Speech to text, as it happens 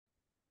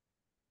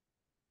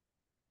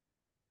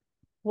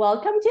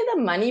Welcome to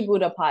the Money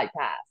Buddha podcast,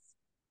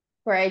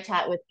 where I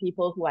chat with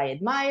people who I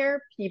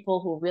admire, people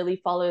who really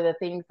follow the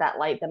things that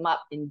light them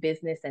up in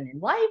business and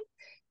in life.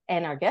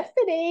 And our guest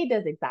today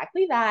does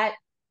exactly that.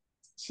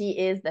 She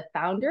is the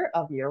founder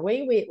of Your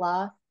Way Weight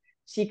Loss.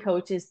 She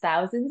coaches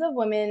thousands of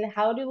women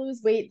how to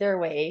lose weight their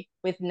way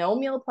with no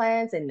meal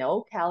plans and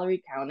no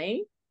calorie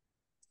counting.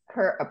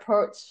 Her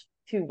approach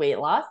to weight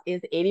loss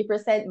is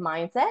 80%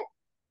 mindset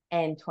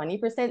and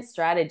 20%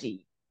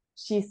 strategy.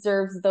 She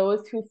serves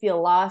those who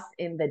feel lost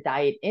in the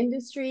diet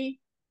industry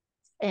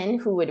and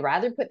who would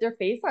rather put their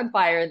face on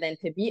fire than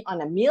to be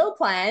on a meal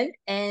plan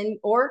and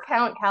or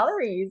count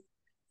calories.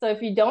 So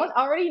if you don't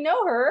already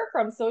know her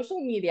from social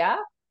media,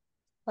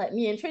 let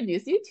me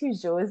introduce you to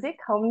Josee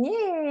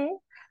Cormier.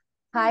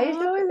 Hi,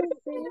 Oh,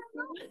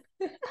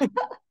 Josee.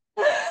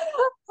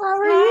 How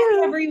are hi,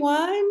 you?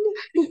 everyone.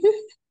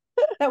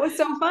 That was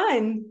so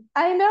fun.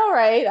 I know,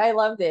 right? I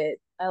loved it.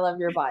 I love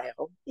your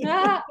bio.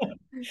 Ah,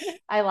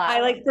 I I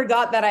laugh.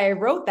 forgot that I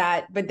wrote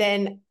that, but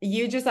then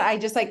I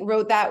just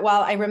wrote that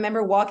while I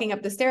remember walking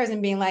up the stairs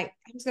and being like,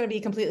 I'm just going to be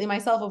completely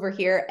myself over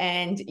here.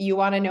 And you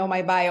want to know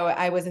my bio.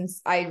 That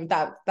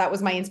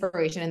was my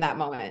inspiration in that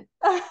moment.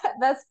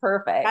 That's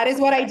perfect. That is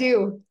what I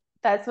do.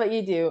 That's what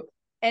you do.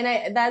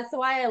 And that's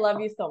why I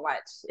love you so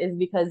much, is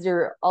because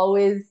you're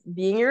always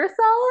being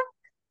yourself.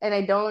 And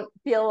I don't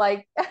feel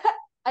like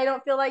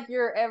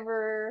you're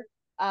ever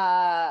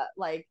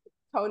like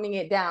toning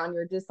it down.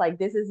 You're just like,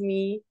 this is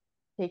me,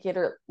 take it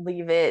or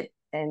leave it,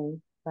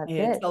 and that's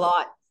It's it. a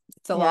lot.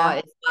 It's a Yeah. lot.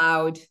 It's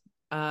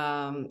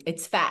loud.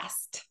 It's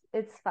fast.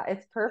 It's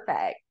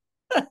perfect.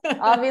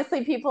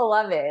 Obviously people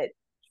love it.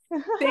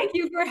 Thank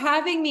you for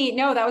having me.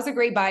 No, that was a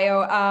great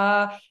bio.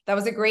 That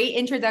was a great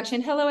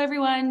introduction. Hello,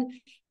 everyone.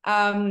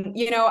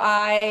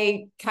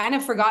 I kind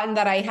of forgotten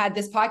that I had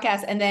this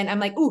podcast, and then I'm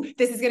like, ooh,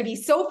 this is going to be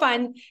so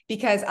fun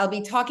because I'll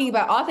be talking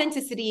about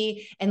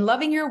authenticity and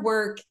loving your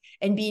work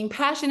and being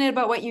passionate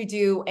about what you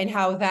do and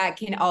how that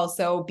can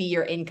also be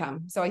your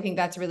income. So I think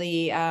that's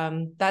really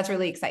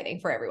exciting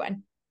for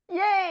everyone.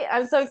 Yay.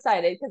 I'm so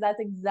excited because that's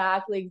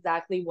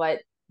exactly what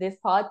this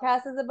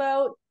podcast is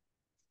about.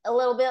 A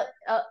little bit.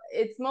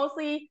 It's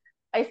mostly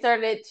I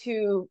started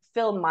to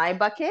fill my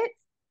bucket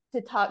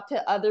to talk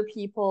to other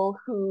people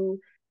who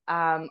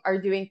are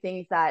doing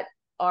things that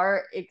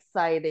are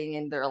exciting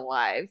in their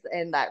lives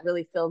and that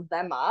really fills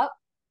them up,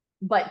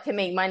 but to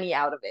make money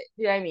out of it.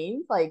 You know what I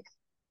mean? Like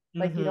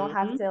you don't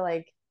have Mm-hmm. to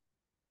like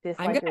I'm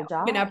dislike going your to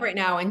open job. up right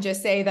now and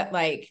just say that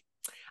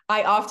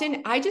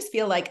I just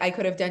feel like I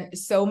could have done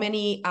so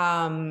many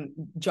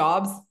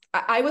jobs.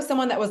 I was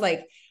someone that was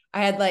like,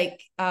 I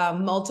had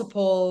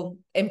multiple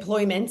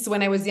employments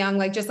when I was young,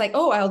 like just like,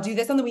 oh, I'll do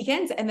this on the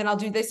weekends and then I'll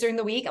do this during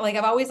the week. Like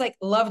I've always like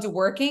loved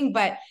working,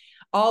 but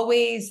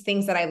always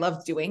things that I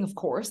loved doing, of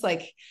course.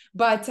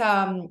 But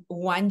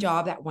one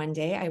job that one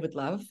day I would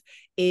love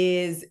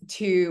is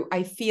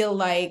I feel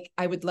like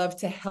I would love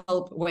to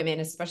help women,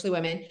 especially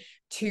women,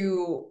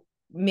 to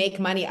make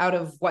money out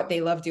of what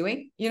they love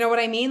doing. You know what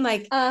I mean? I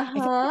feel like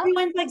Uh-huh.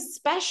 everyone's like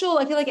special.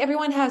 I feel like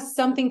everyone has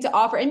something to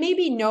offer. And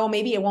maybe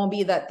it won't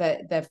be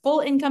the full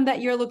income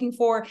that you're looking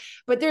for,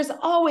 but there's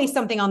always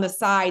something on the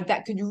side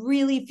that could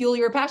really fuel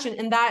your passion.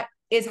 And that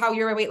is how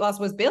your weight loss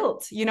was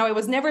built. You know, it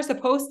was never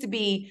supposed to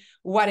be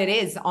what it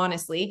is,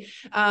 honestly.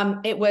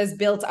 It was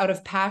built out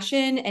of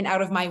passion and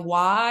out of my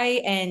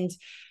why, and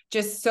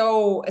just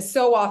so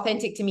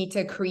authentic to me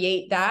to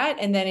create that.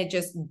 And then it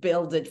just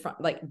builded,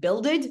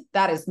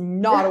 that is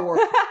not a word.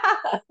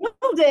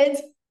 Builded.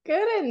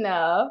 Good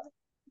enough.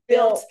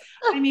 Built. Built.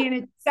 I mean,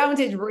 it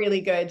sounded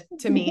really good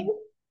to me.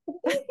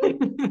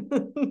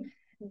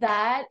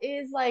 That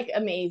is like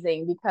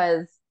amazing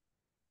because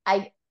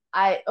I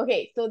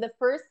okay, so the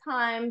first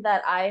time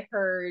that I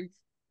heard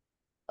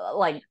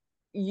like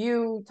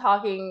you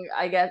talking,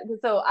 I guess,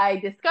 so I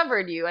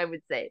discovered you, I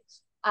would say,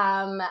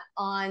 on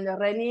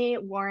Renee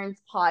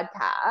Warren's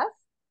podcast.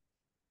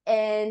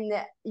 And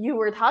you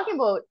were talking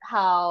about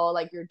how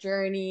like your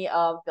journey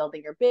of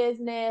building your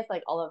business,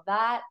 like all of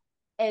that.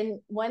 And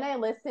when I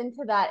listened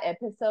to that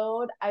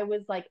episode, I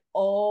was like,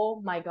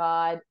 oh my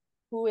God,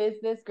 who is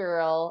this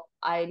girl?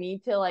 I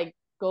need to like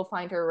go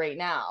find her right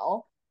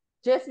now.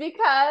 Just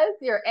because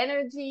your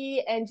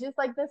energy and just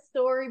like the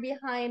story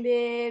behind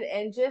it,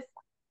 and just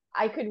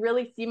I could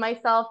really see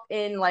myself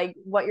in like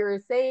what you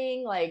were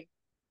saying, like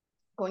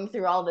going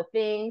through all the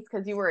things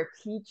because you were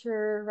a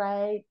teacher,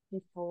 right? Yeah.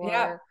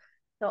 Before.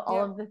 So all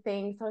Yeah. of the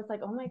things. So it's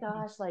like, oh my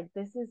gosh, like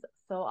this is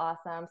so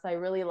awesome. So I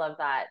really love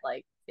that.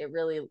 Like it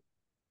was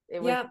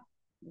Yeah.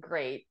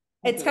 great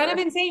to It's kind of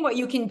hear. insane what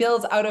you can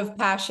build out of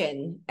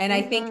passion. And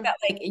I think Mm-hmm.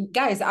 that,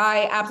 guys,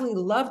 I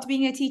absolutely loved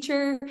being a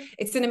teacher.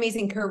 It's an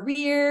amazing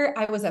career.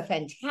 I was a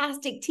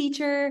fantastic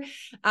teacher.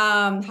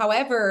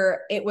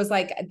 However, it was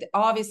like,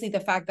 obviously, the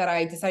fact that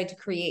I decided to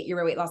create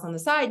Your Weight Loss on the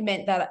side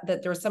meant that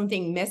there was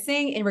something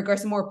missing in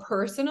regards to more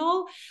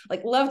personal,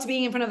 like, loved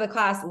being in front of the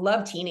class,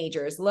 love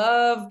teenagers,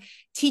 love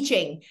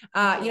teaching,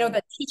 Teaching.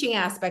 the teaching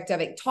aspect of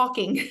it,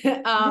 talking.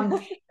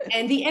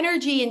 And the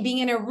energy and being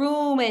in a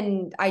room,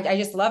 and I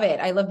just love it.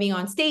 I love being being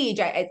on stage.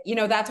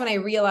 That's when I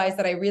realized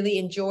that I really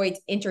enjoyed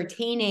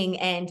entertaining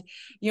and,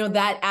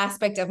 that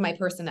aspect of my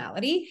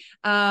personality.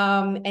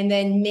 And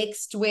then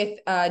mixed with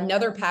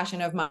another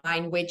passion of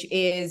mine, which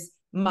is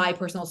my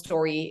personal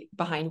story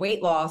behind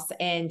weight loss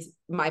and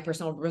my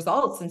personal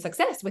results and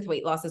success with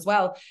weight loss as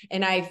well.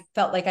 And I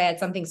felt like I had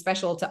something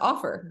special to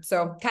offer.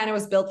 So kind of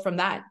was built from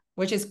that,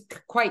 which is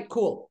quite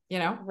cool.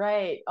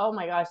 Right. Oh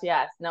my gosh,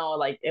 yes. No,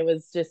 like it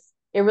was just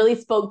it really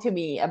spoke to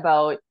me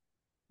about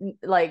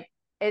like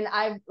and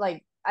I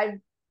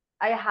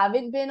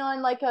haven't been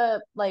on like a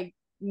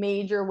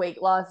major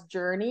weight loss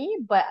journey,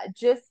 but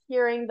just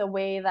hearing the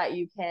way that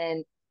you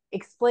can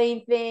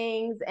explain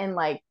things and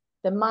like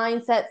the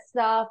mindset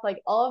stuff,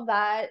 like all of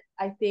that,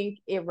 I think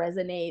it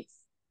resonates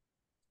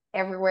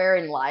everywhere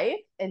in life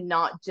and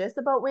not just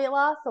about weight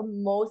loss. So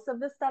most of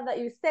the stuff that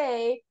you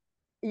say,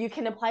 you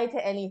can apply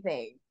to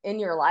anything in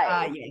your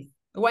life. Yes.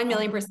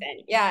 1,000,000%.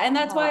 Yeah. And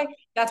Uh,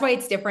 that's why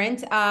it's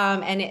different.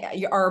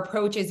 And our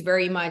approach is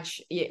very much,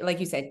 like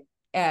you said,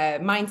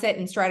 mindset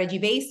and strategy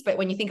based. But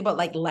when you think about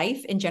like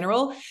life in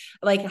general,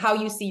 like how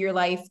you see your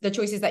life, the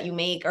choices that you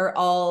make are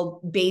all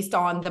based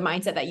on the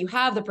mindset that you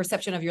have, the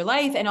perception of your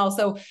life, and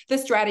also the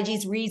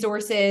strategies,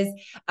 resources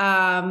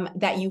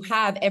that you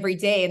have every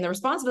day and the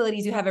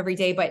responsibilities you have every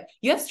day. But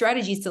you have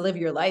strategies to live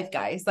your life,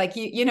 guys. Like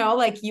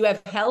like you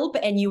have help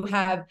and you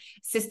have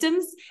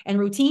systems and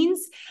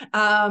routines.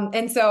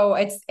 And so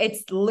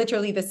it's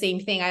literally the same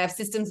thing. I have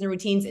systems and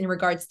routines in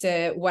regards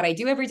to what I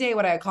do every day,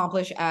 what I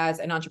accomplish as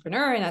an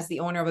entrepreneur and as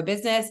the owner of a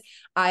business.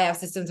 I have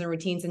systems and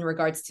routines in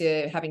regards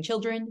to having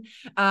children,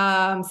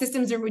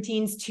 systems and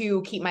routines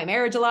to keep my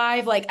marriage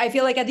alive. Like I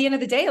feel like at the end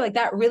of the day, like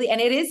that really, and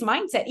it is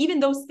mindset. Even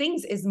those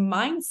things is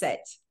mindset.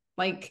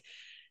 Like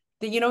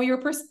your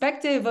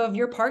perspective of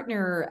your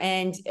partner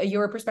and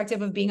your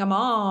perspective of being a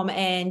mom.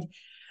 And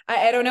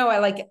I don't know.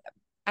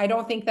 I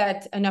don't think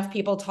that enough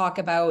people talk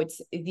about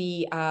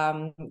the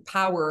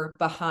power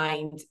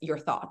behind your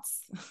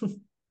thoughts.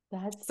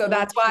 that's So so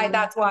true.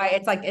 that's why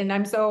it's like, and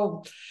I'm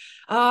so,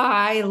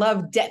 I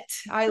love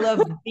depth. I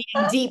love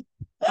being deep.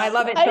 I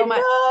love it so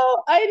much.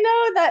 I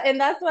know that. And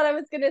that's what I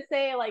was gonna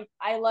say. Like,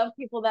 I love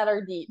people that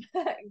are deep,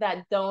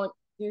 that don't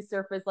do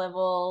surface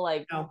level,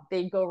 like No.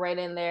 they go right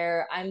in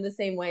there. I'm the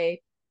same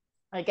way.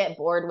 I get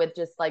bored with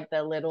just like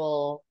the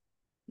little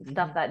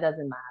stuff Mhm. that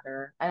doesn't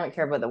matter. I don't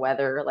care about the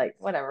weather, like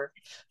whatever.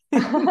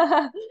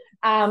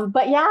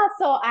 But yeah,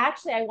 so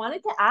actually I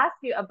wanted to ask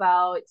you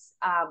about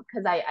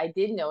because I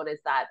did notice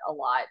that a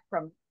lot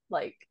from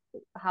like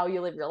how you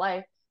live your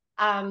life.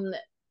 Um,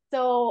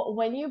 so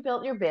when you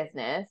built your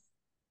business,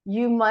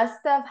 you must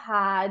have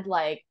had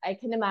like I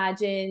can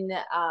imagine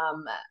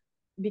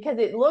because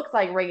it looks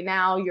like right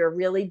now you're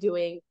really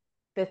doing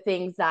the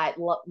things that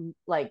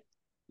like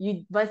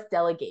you must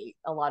delegate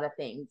a lot of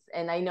things.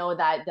 And I know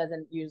that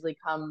doesn't usually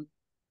come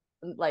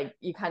like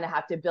you kind of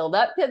have to build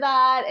up to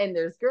that and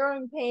there's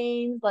growing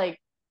pains. Like,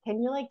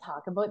 can you like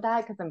talk about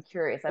that? Because I'm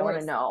curious. I want to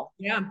Course. know.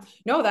 Yeah.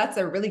 No, that's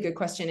a really good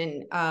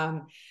question.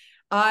 And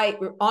I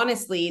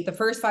honestly, the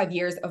first 5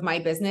 years of my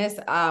business,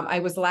 I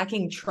was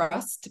lacking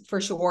trust for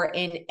sure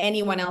in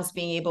anyone else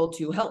being able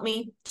to help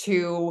me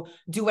to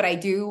do what I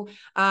do.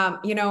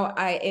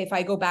 If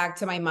I go back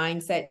to my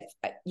mindset,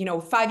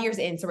 5 years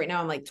in, so right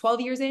now I'm like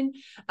 12 years in,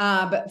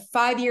 but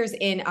 5 years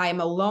in, I am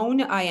alone.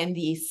 I am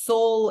the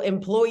sole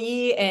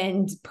employee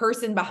and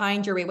person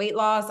behind Your Weight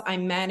Loss.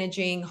 I'm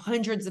managing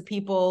hundreds of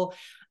people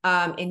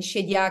in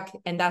Shidyak,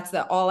 and that's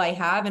all I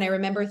have. And I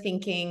remember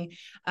thinking,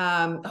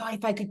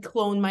 if I could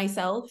clone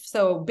myself.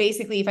 So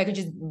basically, if I could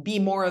just be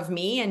more of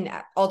me and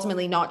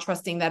ultimately not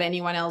trusting that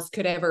anyone else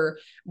could ever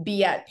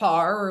be at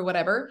par or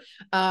whatever.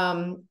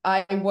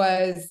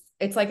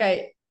 It's like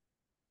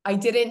I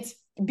didn't,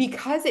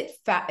 because it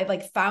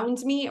like found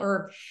me,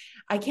 or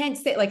I can't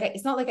say like,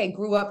 it's not like I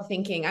grew up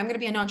thinking I'm going to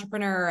be an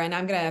entrepreneur and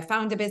I'm going to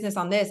found a business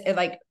on this.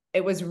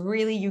 It was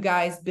really, you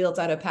guys, built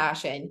out of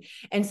passion.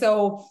 And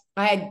so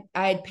I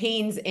had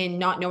pains in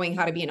not knowing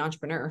how to be an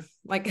entrepreneur.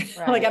 Like, like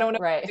I Right, don't know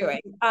what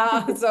right.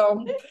 I'm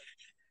doing.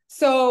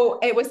 So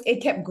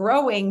it kept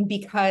growing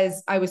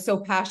because I was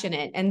so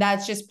passionate. And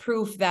that's just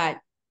proof that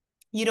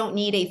you don't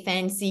need a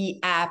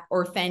fancy app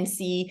or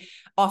fancy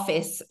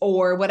office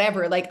or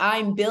whatever. Like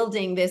I'm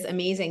building this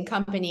amazing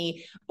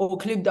company au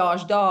Club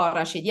d'Âge d'Or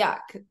à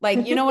Shediac.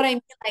 Like, you know what I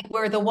mean? Like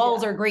where the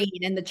walls Yeah. are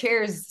green and the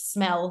chairs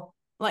smell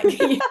like,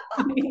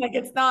 like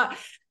it's not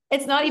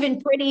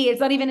even pretty. It's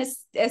not even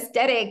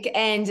aesthetic.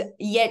 And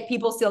yet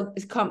people still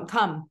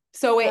come.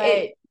 So it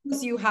Right.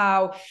 shows you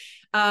how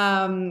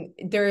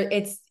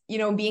it's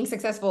being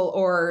successful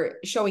or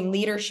showing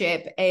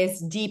leadership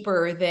is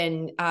deeper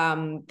than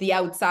the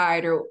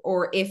outside,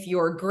 or if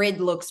your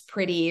grid looks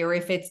pretty, or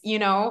if it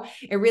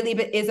really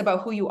is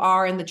about who you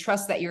are and the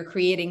trust that you're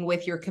creating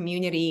with your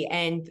community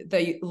and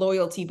the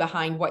loyalty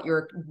behind what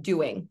you're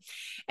doing.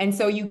 And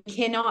so you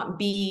cannot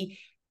be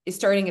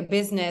starting a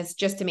business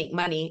just to make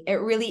money. It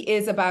really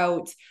is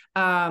about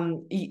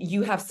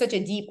you have such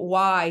a deep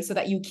why, so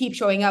that you keep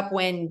showing up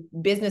when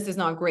business is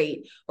not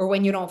great or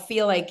when you don't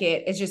feel like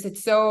it. It's just,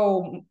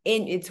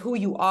 it's who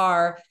you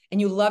are,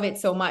 and you love it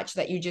so much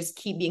that you just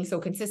keep being so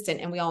consistent.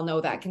 And we all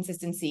know that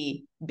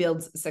consistency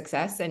builds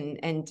success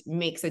and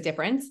makes a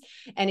difference,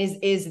 and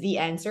is the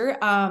answer,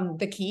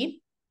 the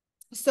key.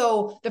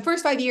 So the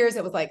first 5 years,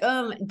 it was like,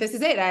 this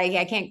is it.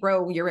 I can't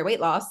grow your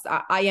weight loss.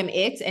 I am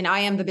it, and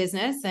I am the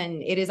business,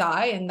 and it is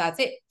I, and that's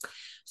it.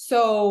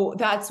 So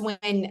that's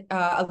when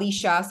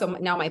Alicia, so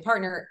now my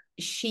partner,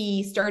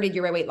 she started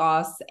Your Weight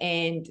Loss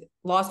and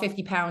lost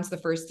 50 pounds the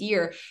first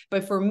year.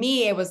 But for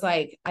me, it was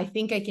like, I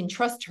think I can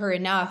trust her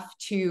enough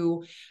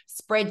to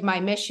spread my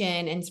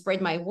mission and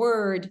spread my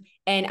word.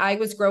 And I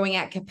was growing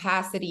at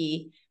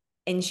capacity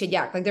in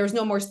Shediac. Like there was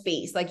no more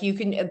space. Like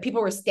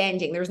people were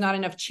standing. There's not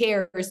enough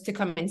chairs to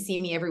come and see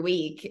me every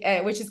week,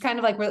 which is kind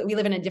of like we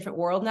live in a different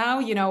world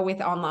now, with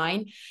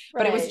online.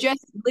 But it was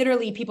just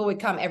literally people would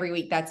come every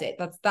week. That's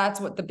it. That's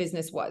what the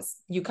business was.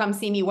 You come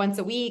see me once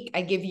a week.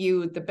 I give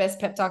you the best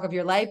pep talk of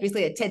your life,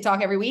 basically a TED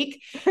talk every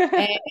week.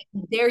 And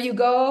there you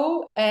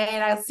go.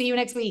 And I'll see you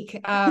next week.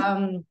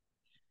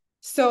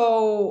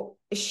 So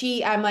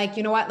I'm like,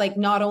 you know what? Like,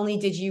 not only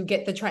did you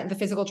get the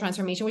physical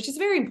transformation, which is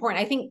very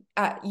important. I think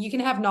you can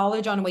have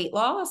knowledge on weight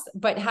loss,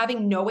 but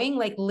knowing,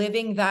 like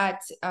living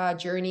that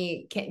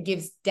journey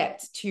gives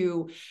depth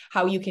to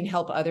how you can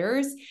help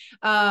others,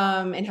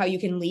 and how you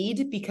can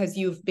lead because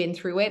you've been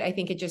through it. I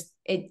think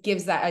it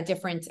gives that a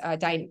different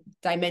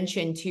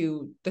dimension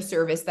to the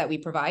service that we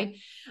provide.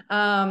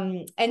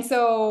 And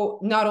so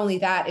not only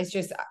that, it's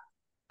just,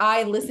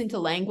 I listen to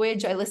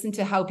language. I listen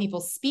to how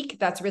people speak.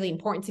 That's really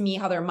important to me,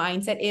 how their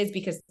mindset is,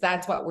 because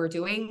that's what we're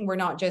doing. We're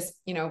not just,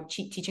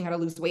 teaching how to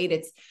lose weight.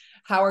 It's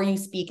how are you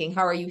speaking?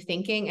 How are you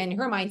thinking? And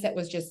her mindset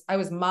was just, I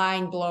was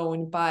mind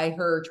blown by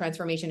her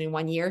transformation in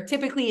 1 year.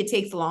 Typically it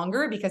takes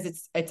longer because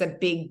it's a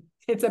big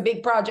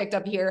project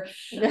up here.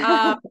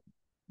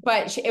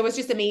 But it was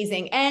just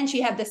amazing. And she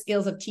had the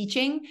skills of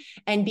teaching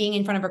and being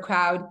in front of a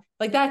crowd.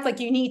 Like that's like,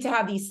 you need to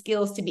have these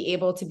skills to be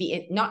able to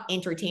be not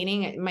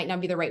entertaining. It might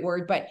not be the right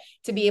word, but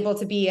to be able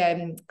to be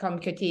comme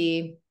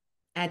côté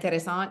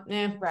intéressant.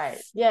 Right.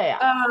 Yeah.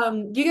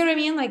 You get what I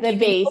mean? Like the you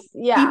base.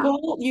 can Yeah.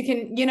 people,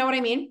 you know what I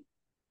mean?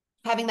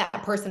 Having that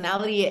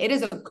personality,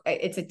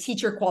 it's a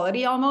teacher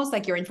quality almost,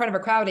 like you're in front of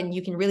a crowd and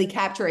you can really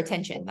capture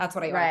attention. That's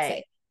what I would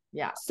say.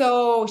 Yeah.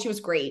 So she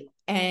was great.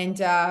 And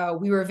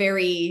we were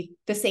very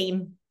the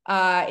same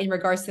in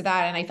regards to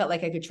that. And I felt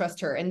like I could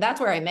trust her. And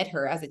that's where I met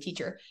her as a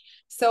teacher.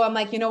 So I'm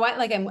like, you know what?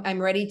 Like I'm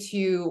ready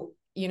to,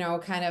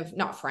 kind of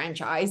not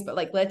franchise, but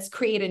like, let's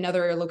create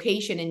another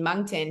location in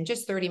Moncton,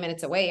 just 30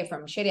 minutes away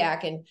from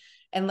Shediac,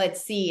 and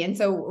let's see. And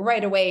so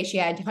right away she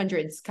had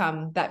hundreds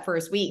come that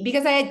first week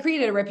because I had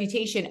created a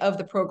reputation of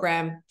the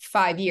program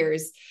 5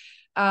 years.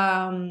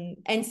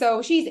 And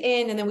so she's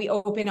in, and then we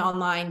open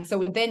online.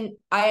 So then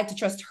I had to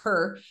trust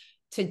her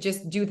to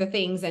just do the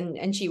things.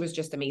 And she was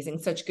just amazing,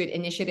 such good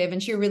initiative.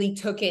 And she really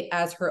took it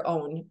as her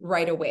own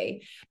right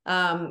away.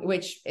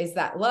 Which is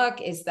that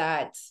luck, is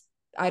that,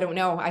 I don't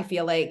know. I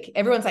feel like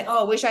everyone's like,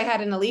 oh, I wish I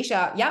had an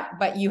Alicia. Yeah.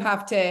 But you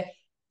have to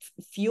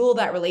fuel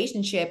that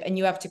relationship, and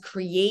you have to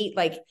create,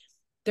 like,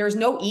 there's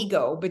no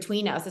ego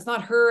between us. It's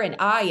not her and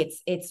I,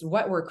 it's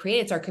what we're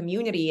creating. It's our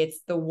community.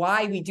 It's the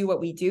why we do what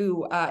we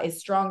do is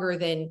stronger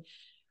than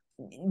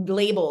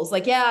labels.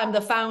 Like, yeah, I'm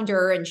the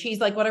founder and she's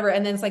like, whatever.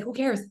 And then it's like, who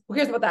cares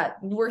about that?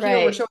 We're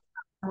here, we're showing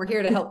up, we're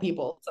here to help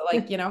people. So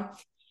like,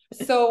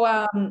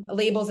 so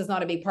labels is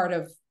not a big part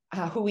of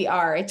who we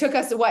are. It took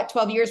us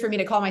 12 years for me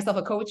to call myself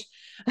a coach.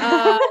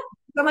 I'm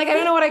like, I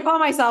don't know what I call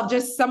myself,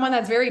 just someone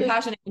that's very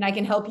passionate and I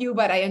can help you.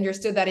 But I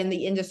understood that in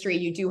the industry,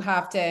 you do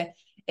have to,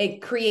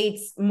 it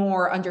creates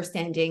more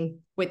understanding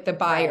with the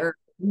buyer,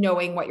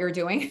 knowing what you're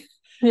doing.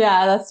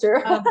 Yeah, that's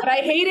true. But I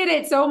hated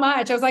it so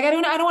much. I was like, I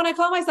don't want to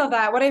call myself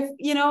that. What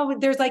if,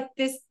 there's like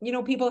this,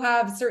 people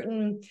have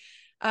certain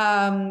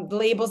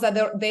labels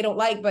that they don't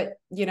like, but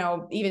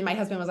even my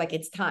husband was like,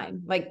 it's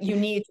time. Like, you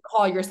need to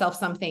call yourself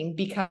something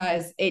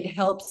because it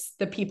helps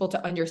the people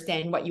to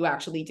understand what you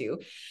actually do.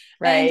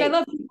 And I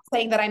love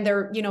saying that I'm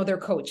their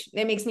coach.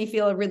 It makes me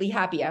feel really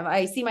happy.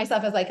 I see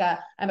myself as like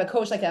I'm a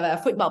coach, like a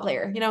football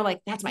player, like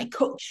that's my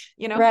coach,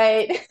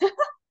 Right.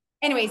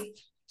 Anyways,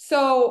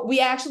 so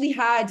we actually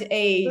had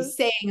a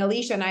saying,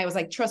 Alicia and I, was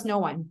like, trust no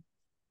one,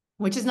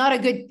 which is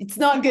it's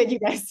not good, you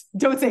guys.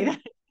 Don't say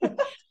that.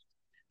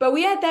 But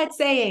we had that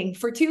saying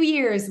for 2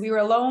 years. We were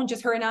alone,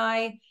 just her and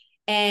I.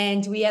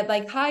 And we had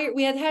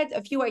had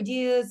a few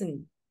ideas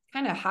and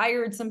kind of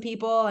hired some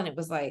people. And it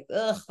was like,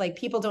 like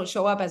people don't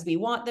show up as we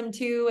want them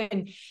to.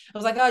 And I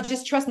was like, oh,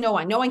 just trust no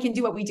one. No one can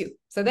do what we do.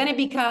 So then it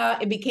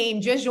became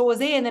just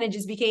Josee, and then it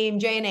just became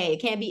J&A.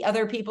 It can't be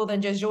other people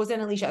than just Josee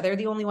and Alicia. They're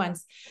the only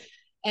ones.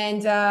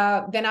 And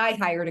then I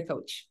hired a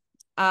coach.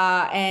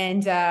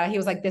 And he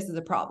was like, this is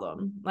a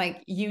problem.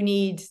 Like, you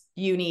need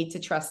to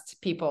trust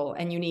people,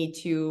 and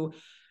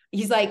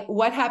he's like,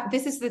 what happened?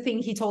 This is the thing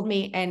he told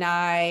me. And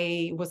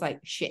I was like,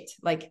 shit.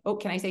 Like, oh,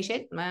 can I say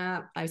shit?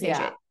 I say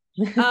shit.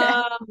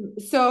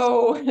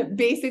 So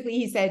basically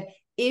he said,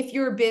 if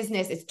your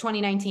business, it's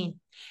 2019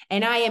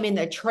 and I am in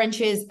the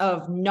trenches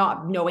of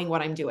not knowing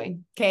what I'm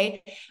doing.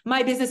 Okay.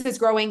 My business is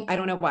growing. I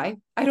don't know why.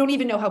 I don't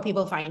even know how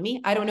people find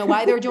me. I don't know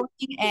why they're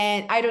joining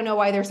and I don't know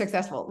why they're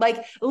successful.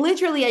 Like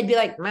literally I'd be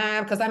like,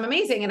 man, because I'm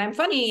amazing and I'm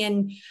funny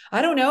and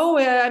I don't know,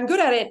 I'm good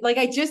at it. Like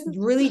I just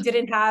really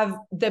didn't have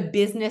the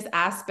business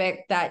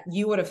aspect that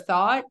you would have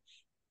thought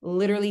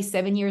literally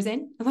 7 years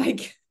in,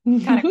 like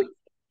kind of.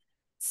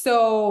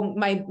 So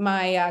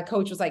my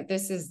coach was like,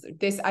 this.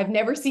 I've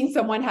never seen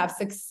someone have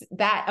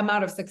that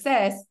amount of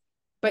success,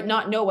 but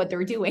not know what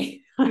they're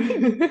doing.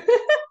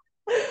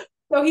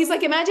 So he's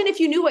like, imagine if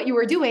you knew what you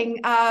were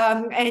doing,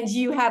 and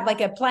you had like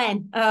a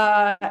plan,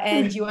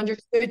 and you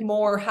understood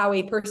more how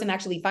a person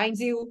actually finds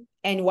you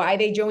and why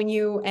they join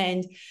you.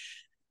 And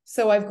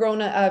so I've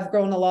grown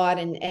a lot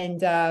and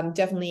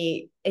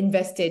definitely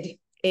invested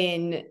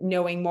in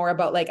knowing more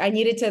about, like, I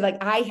needed to,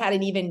 like, I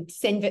hadn't even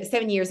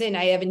 7 years in,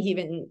 I haven't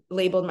even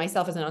labeled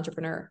myself as an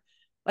entrepreneur.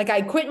 Like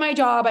I quit my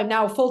job. I'm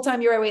now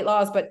full-time Your Weight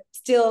Loss, but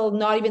still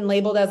not even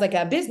labeled as like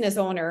a business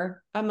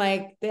owner. I'm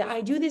like, I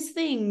do this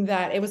thing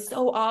that it was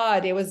so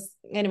odd. It was,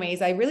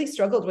 anyways, I really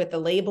struggled with the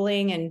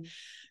labeling and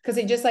because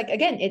it just like,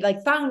 again, it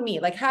like found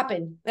me, like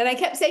happened. And I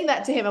kept saying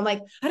that to him. I'm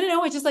like, I don't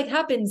know. It just like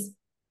happens.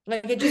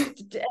 Like it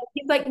just,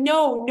 he's like,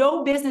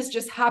 no business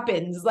just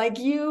happens. Like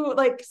you,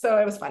 like, so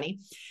it was funny.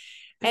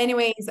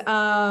 Anyways,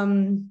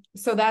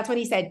 so that's when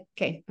he said,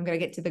 okay, I'm going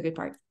to get to the good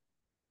part.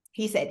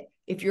 He said,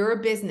 if your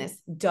business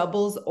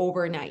doubles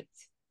overnight,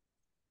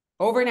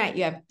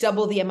 you have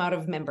double the amount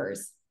of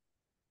members.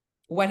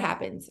 What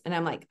happens? And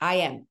I'm like, I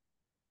am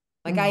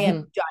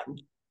Mhm. done.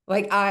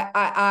 Like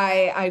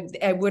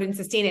I wouldn't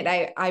sustain it.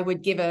 I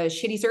would give a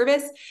shitty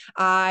service.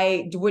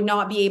 I would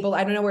not be able,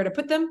 I don't know where to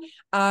put them.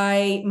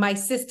 My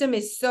system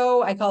is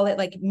so, I call it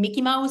like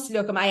Mickey Mouse.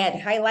 Look, I had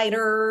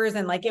highlighters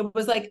and like,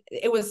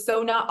 it was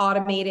so not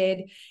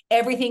automated.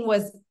 Everything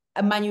was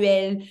a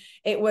manual.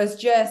 It was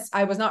just,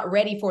 I was not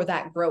ready for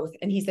that growth.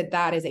 And he said,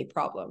 that is a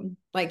problem.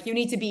 Like you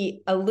need to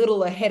be a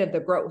little ahead of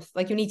the growth.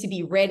 Like you need to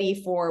be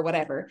ready for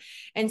whatever.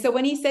 And so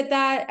when he said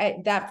that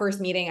at that first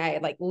meeting, I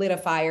had like lit a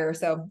fire.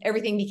 So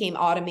everything became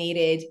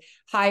automated,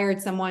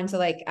 hired someone to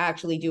like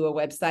actually do a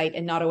website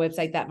and not a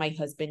website that my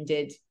husband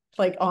did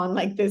like on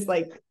like this,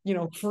 like,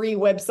 free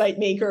website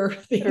maker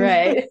thing.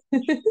 Right.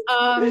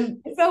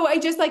 So I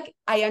just like,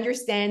 I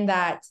understand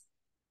that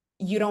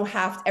you don't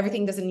have to,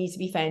 everything doesn't need to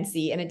be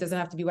fancy and it doesn't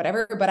have to be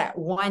whatever. But at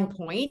one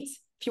point,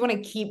 if you want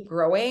to keep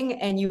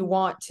growing and you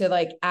want to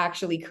like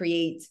actually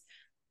create,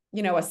 a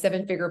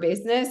 7-figure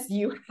business,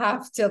 you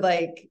have to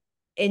like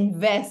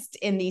invest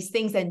in these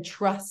things and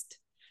trust.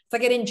 It's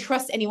like I didn't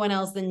trust anyone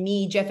else than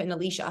me, Jeff, and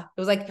Alicia.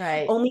 It was like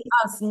Right. only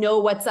us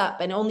know what's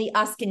up and only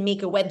us can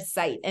make a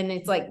website. And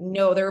it's like,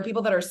 no, there are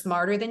people that are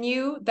smarter than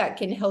you that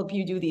can help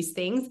you do these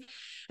things.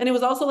 And it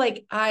was also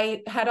like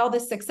I had all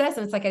this success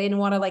and it's like I didn't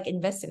want to like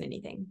invest in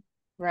anything.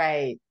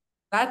 Right.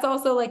 That's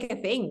also like a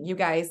thing, you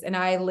guys. And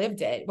I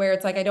lived it where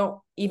it's like, I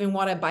don't even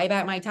want to buy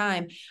back my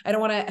time. I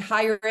don't want to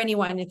hire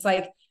anyone. It's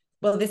like,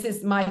 well, this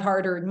is my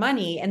hard-earned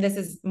money and this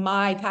is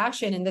my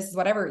passion and this is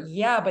whatever.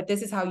 Yeah, but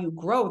this is how you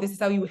grow. This is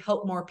how you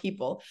help more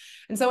people.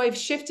 And so I've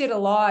shifted a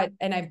lot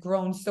and I've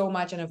grown so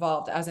much and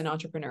evolved as an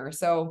entrepreneur.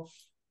 So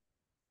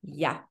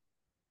yeah,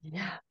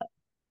 Yeah.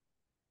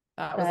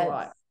 that was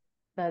a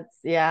That's lot.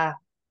 yeah.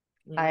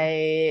 Mm.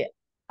 I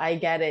I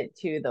get it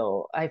too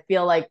though. I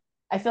feel like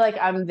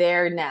I'm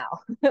there now.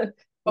 Okay.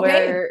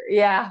 Where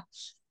yeah.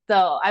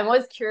 So I'm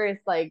always curious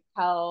like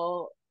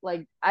how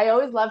like I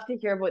always love to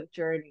hear about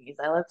journeys.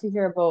 I love to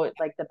hear about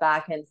like the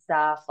back end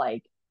stuff,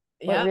 like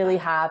what really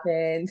Yeah.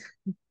 happened.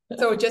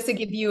 So just to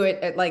give you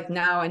like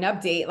now an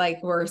update,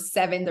 like there's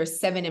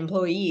 7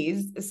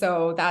 employees.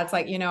 So that's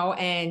like,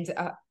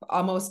 and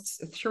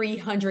almost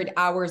 300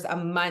 hours a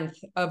month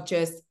of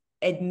just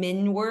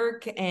admin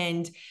work.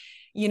 And,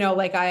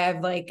 like I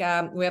have like,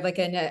 we have like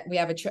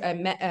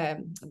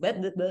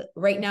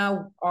right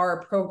now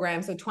our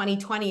program. So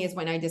 2020 is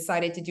when I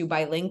decided to do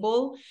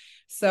bilingual.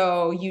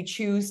 So you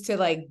choose to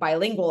like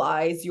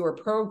bilingualize your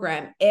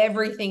program.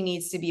 Everything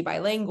needs to be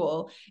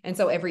bilingual. And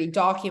so every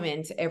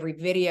document, every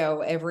video,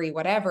 every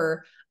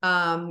whatever,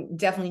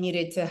 definitely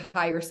needed to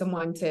hire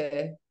someone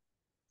to,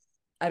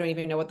 I don't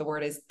even know what the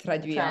word is,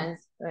 traduire,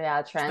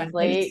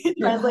 translate, Translate.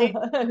 translate.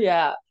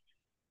 Yeah.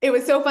 It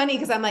was so funny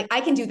because I'm like,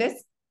 I can do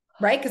this,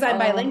 right? Because I'm Oh,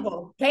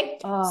 bilingual. Okay.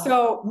 oh.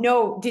 So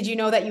no, did you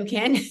know that you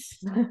can?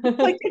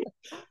 Like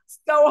it's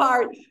so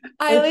hard.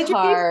 I It's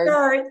literally hard.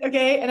 start,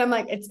 okay. And I'm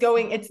like, it's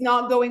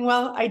not going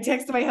well. I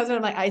text my husband,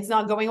 I'm like, it's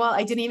not going well.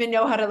 I didn't even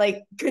know how to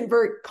like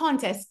convert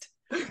contest.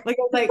 Like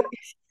I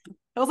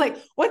was like,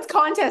 what's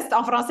contest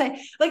en français?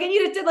 Like I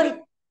needed to like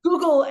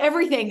Google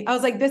everything. I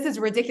was like, this is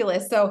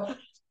ridiculous. So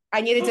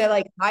I needed to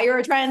like hire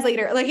a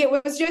translator. Like it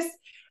was just,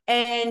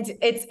 and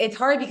it's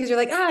hard because you're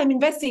like, I'm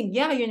investing.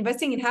 Yeah, you're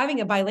investing in having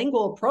a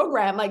bilingual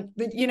program. Like,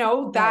 that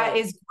Right.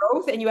 is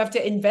growth and you have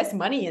to invest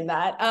money in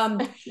that.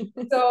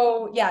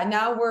 So yeah,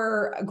 now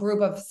we're a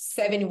group of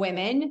 7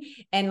 women.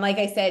 And like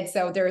I said,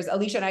 so there's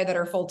Alicia and I that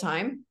are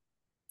full-time.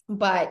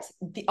 but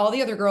all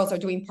the other girls are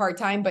doing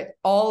part-time, but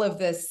all of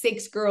the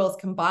 6 girls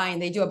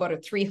combined, they do about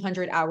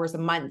 300 hours a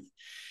month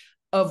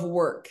of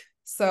work.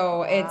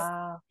 So it's,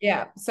 Wow.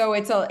 yeah, so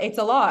it's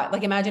a lot.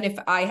 Like imagine if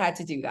I had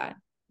to do that.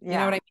 You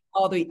know what Yeah.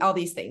 I mean? All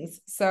these things.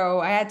 So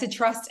I had to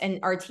trust, and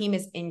our team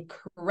is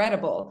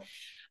incredible.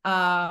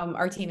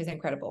 Our team is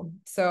incredible.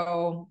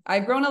 So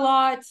I've grown a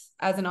lot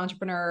as an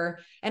entrepreneur.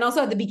 And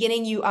also at the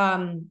beginning, you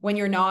when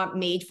you're not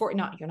made for it,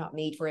 not you're not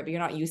made for it, but you're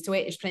not used to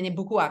it. Je prenais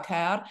beaucoup à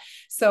cœur.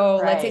 So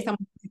let's say Right.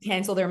 someone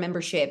cancel their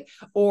membership,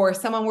 or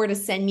someone were to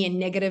send me a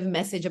negative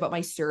message about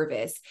my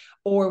service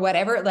or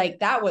whatever, like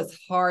that was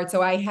hard.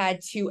 So I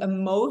had to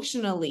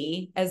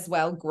emotionally as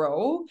well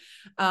grow.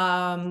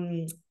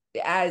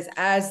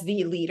 As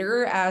the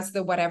leader, as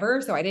the whatever.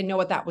 So I didn't know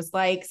what that was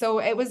like. So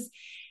it was,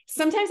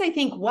 sometimes I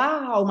think,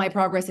 wow, my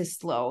progress is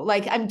slow.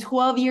 Like I'm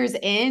 12 years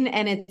in,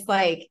 and it's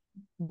like,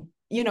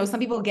 some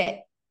people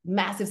get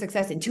massive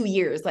success in 2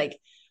 years. Like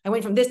I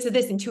went from this to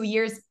this in 2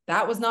 years.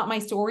 That was not my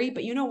story.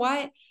 But you know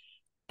what?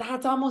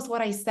 That's almost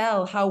what I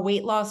sell, how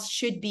weight loss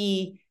should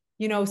be,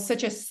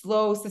 such a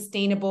slow,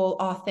 sustainable,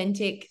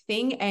 authentic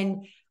thing.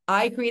 And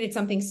I created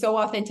something so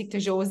authentic to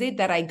Josee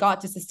that I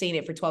got to sustain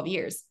it for 12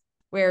 years,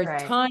 where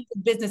Right. tons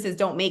of businesses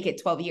don't make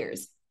it 12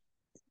 years.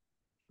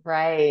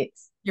 Right.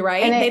 You're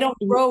And right. They don't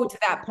grow to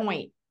that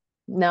point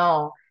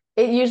no,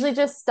 it usually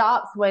just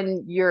stops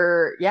when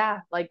you're,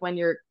 yeah, like when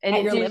you're, and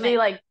at it's your usually limit.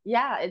 like,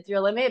 yeah, it's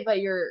your limit, but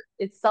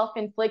it's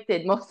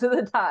self-inflicted most of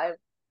the time.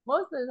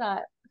 Most of the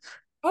time.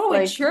 Oh, it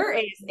Like, sure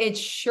is. It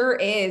sure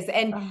is.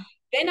 And uh,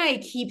 then I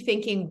keep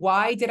thinking,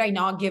 why did I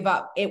not give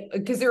up? It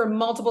because there are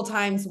multiple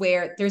times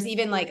where there's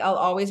even like I'll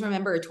always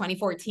remember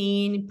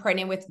 2014,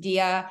 pregnant with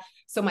Dia.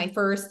 So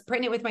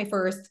pregnant with my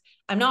first,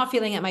 I'm not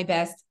feeling at my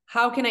best.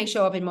 How can I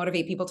show up and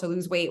motivate people to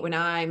lose weight when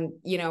I'm,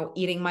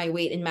 eating my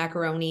weight in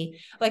macaroni?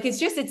 Like it's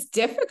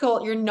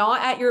difficult. You're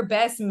not at your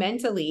best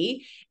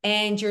mentally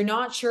and you're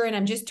not sure. And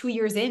I'm just 2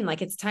 years in,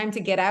 like it's time to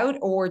get out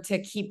or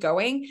to keep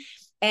going.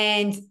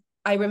 And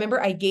I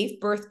remember I gave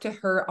birth to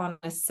her on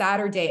a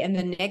Saturday, and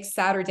the next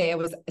Saturday I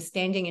was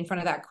standing in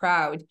front of that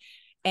crowd,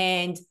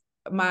 and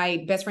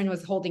my best friend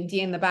was holding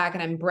Dia in the back,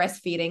 and I'm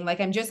breastfeeding. Like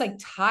I'm just like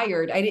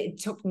tired.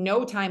 Took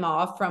no time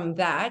off from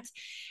that.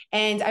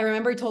 And I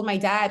remember I told my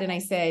dad, and I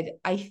said,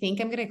 I think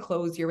I'm going to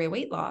close your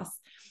weight loss.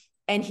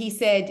 And he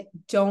said,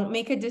 don't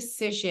make a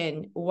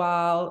decision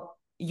while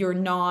you're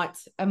not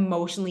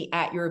emotionally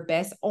at your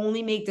best.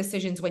 Only make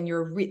decisions when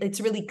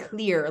it's really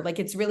clear. Like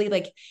it's really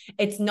like,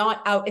 it's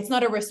not out. It's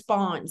not a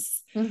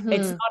response.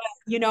 It's not,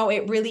 mhm.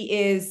 it really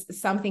is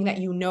something that,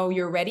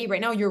 you're ready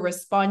right now. You're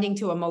responding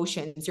to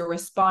emotions. You're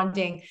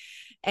responding.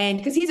 And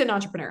because he's an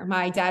entrepreneur,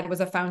 my dad was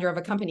a founder of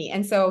a company.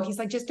 And so he's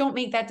like, just don't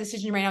make that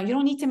decision right now. You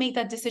don't need to make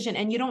that decision.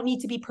 And you don't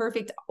need to be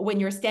perfect when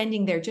you're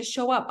standing there. Just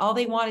show up. All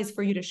they want is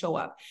for you to show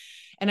up.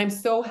 And I'm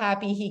so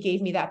happy he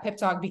gave me that pep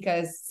talk,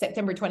 because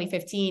September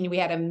 2015, we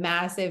had a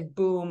massive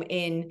boom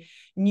in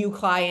new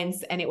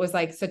clients. And it was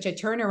like such a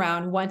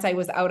turnaround once I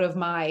was out of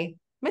my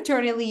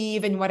maternity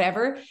leave and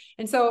whatever.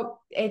 And so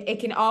it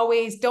can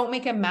always, don't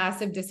make a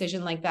massive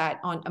decision like that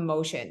on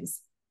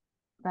emotions.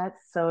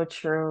 That's so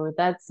true.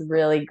 That's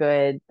really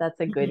good. That's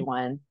a good Mhm.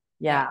 one.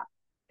 Yeah. Yeah.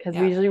 Because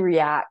we Yeah. usually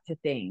react to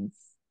things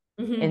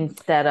Mhm.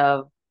 instead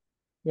of,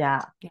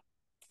 yeah,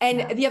 And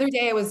yeah, the other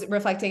day I was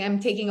reflecting, I'm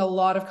taking a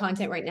lot of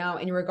content right now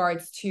in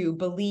regards to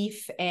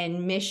belief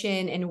and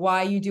mission and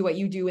why you do what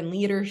you do in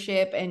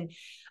leadership. And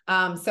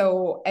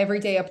so every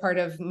day a part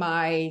of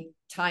my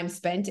time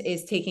spent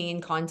is taking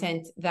in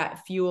content that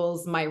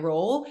fuels my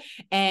role.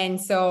 And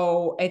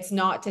so it's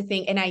not to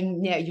think,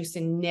 and used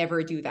to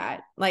never do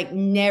that, like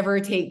never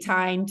take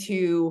time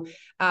to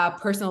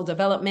personal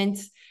development.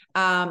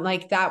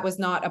 Like that was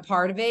not a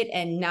part of it,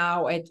 and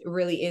now it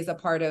really is a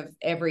part of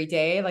every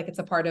day. Like it's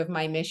a part of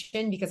my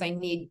mission, because I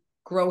need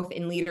growth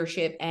in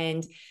leadership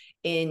and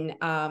in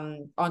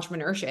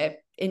entrepreneurship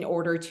in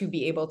order to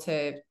be able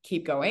to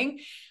keep going.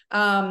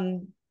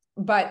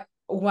 But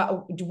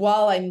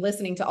while I'm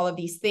listening to all of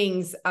these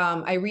things,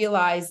 I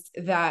realized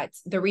that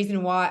the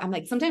reason why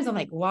sometimes I'm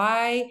like,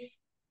 why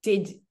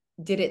did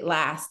it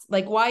last?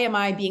 Like, why am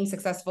I being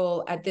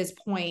successful at this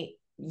point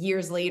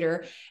years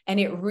later? And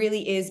it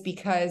really is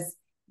because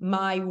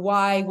my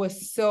why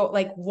was so,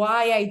 like,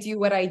 why I do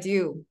what I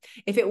do.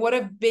 If it would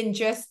have been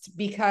just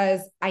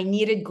because I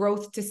needed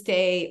growth to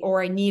stay,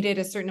 or I needed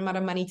a certain amount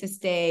of money to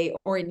stay,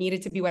 or it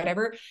needed to be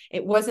whatever,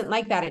 it wasn't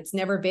like that. It's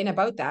never been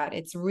about that.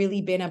 It's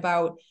really been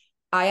about,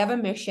 I have a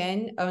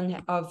mission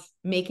of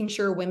making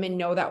sure women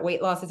know that weight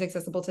loss is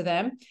accessible to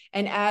them.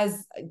 And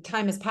as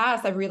time has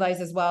passed, I've realized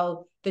as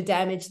well the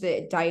damage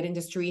the diet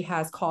industry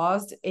has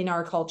caused in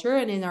our culture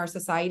and in our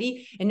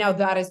society. And now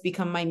that has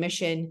become my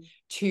mission,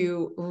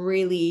 to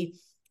really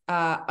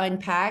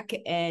unpack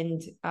and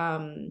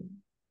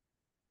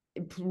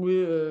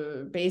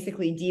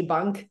basically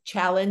debunk,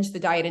 challenge the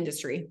diet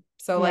industry.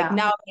 So like yeah.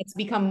 now it's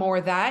become more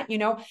that,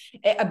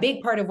 a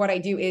big part of what I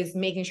do is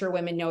making sure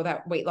women know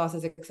that weight loss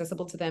is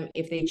accessible to them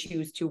if they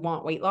choose to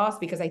want weight loss,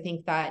 because I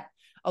think that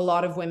a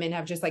lot of women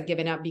have just like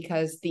given up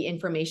because the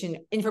information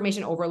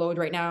overload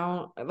right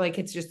now, like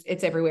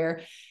it's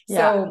everywhere. Yeah.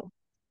 So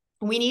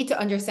we need to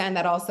understand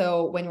that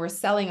also when we're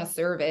selling a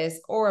service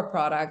or a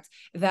product,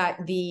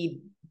 that the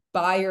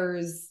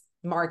buyers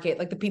market,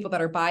 like the people that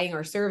are buying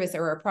our service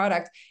or our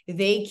product,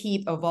 they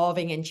keep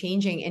evolving and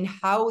changing, and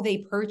how they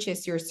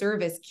purchase your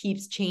service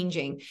keeps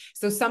changing.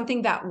 So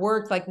something that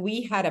worked, like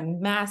we had a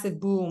massive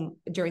boom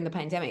during the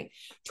pandemic.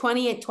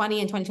 2020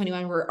 and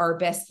 2021 were our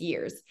best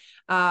years.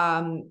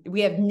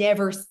 We have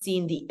never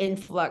seen the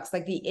influx,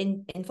 like the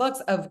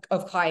influx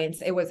of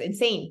clients. It was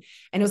insane.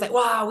 And it was like,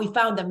 wow, we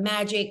found the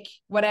magic,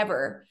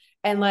 whatever.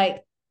 And like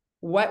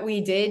what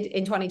we did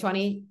in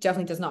 2020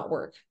 definitely does not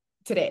work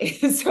today.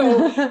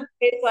 So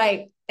it's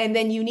like, and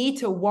then you need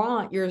to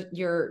want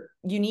your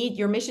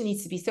mission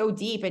needs to be so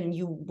deep, and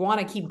you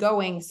want to keep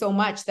going so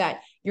much that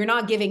you're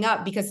not giving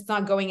up because it's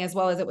not going as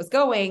well as it was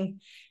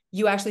going.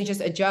 You actually just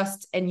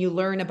adjust and you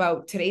learn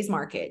about today's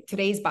market,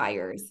 today's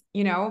buyers,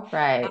 you know?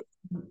 Right.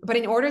 But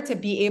in order to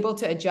be able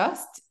to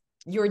adjust,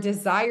 your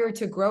desire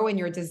to grow and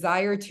your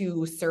desire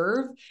to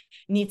serve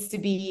needs to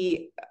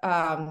be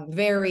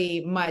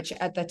very much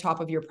at the top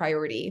of your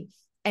priority,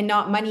 and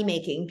not money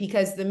making,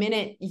 because the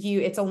minute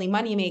it's only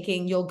money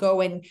making, you'll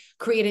go and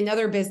create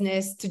another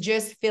business to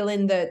just fill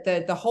in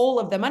the hole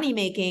of the money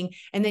making.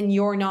 And then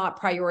you're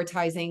not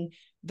prioritizing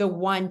the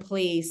one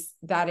place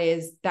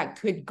that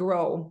could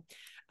grow.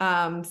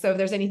 So if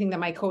there's anything that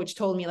my coach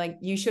told me, like,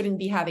 you shouldn't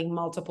be having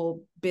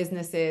multiple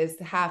businesses,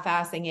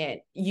 half-assing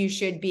it. You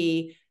should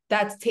be,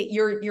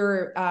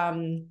 you're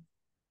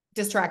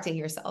distracting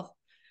yourself.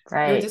 You're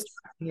Right.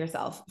 distracting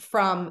yourself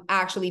from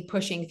actually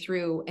pushing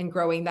through and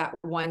growing that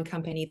one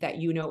company that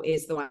you know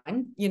is the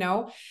one, you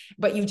know,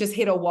 but you just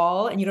hit a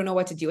wall and you don't know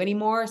what to do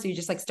anymore. So you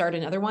just like start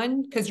another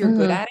one because you're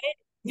good Mm-hmm. at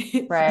it.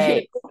 You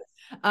Right.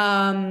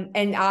 know?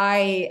 And I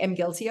am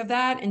guilty of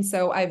that. And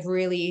so I've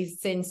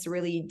since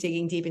really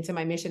digging deep into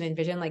my mission and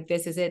vision, like,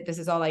 this is it, this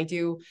is all I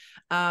do.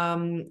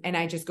 And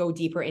I just go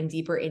deeper and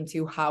deeper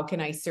into how can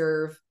I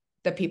serve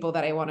the people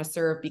that I want to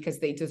serve, because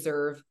they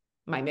deserve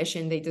my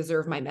mission. They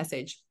deserve my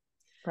message.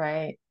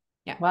 Right.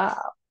 Yeah.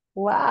 Wow.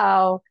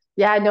 Wow.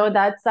 Yeah, no,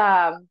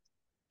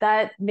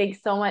 that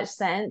makes so much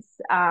sense.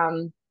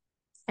 And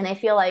I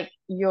feel like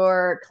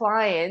your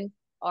clients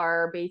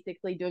are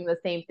basically doing the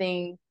same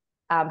thing,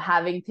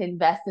 having to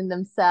invest in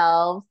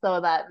themselves.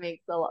 So that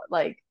makes a lot,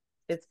 like,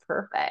 it's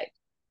perfect.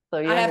 So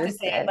you I have to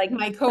say, understand. like,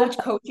 my coach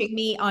coaching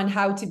me on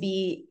how to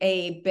be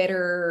a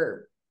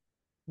better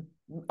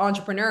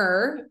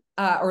entrepreneur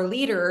or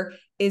leader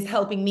is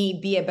helping me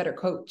be a better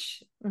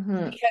coach,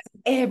 Hmm. because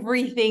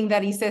everything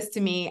that he says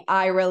to me,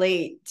 I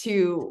relate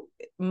to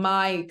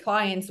my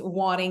clients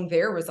wanting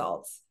their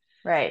results.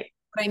 Right.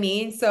 What I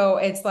mean? So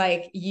it's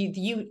like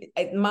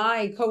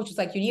my coach is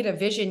like, you need a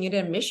vision, you need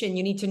a mission,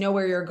 you need to know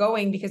where you're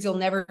going, because you'll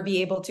never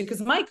be able to, because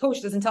my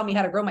coach doesn't tell me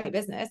how to grow my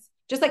business.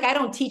 Just like I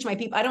don't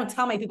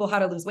tell my people how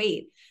to lose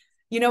weight.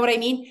 You know what I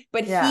mean?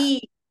 But Yeah.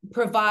 he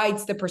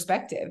provides the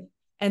perspective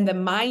and the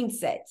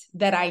mindset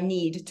that I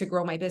need to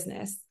grow my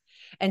business.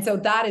 And so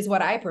that is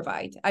what I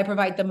provide. I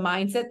provide the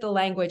mindset, the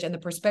language, and the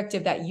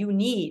perspective that you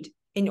need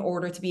in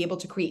order to be able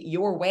to create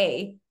your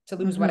way to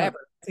lose Hmm. whatever,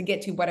 to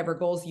get to whatever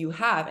goals you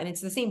have. And it's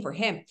the same for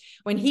him.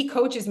 When he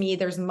coaches me,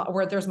 there's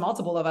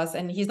multiple of us,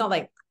 and he's not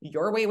like,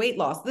 your way weight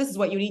loss, this is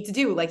what you need to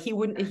do. Like,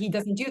 he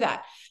doesn't do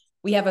that.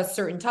 We have a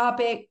certain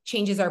topic,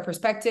 changes our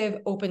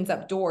perspective, opens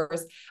up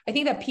doors. I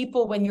think that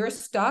people, when you're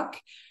stuck,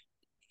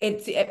 I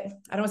don't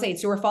want to say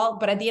it's your fault,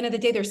 but at the end of the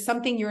day, there's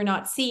something you're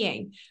not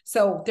seeing.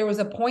 So there was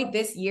a point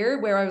this year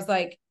where I was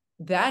like,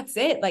 that's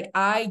it. Like,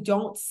 I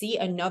don't see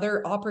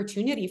another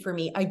opportunity for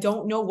me. I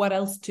don't know what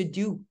else to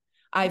do.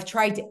 I've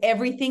tried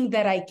everything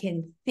that I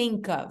can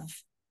think of.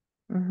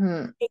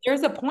 Hmm.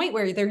 There's a point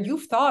where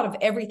you've thought of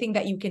everything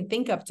that you can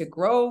think of to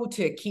grow,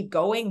 to keep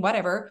going,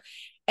 whatever.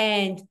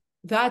 And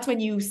that's when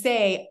you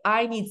say,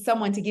 I need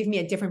someone to give me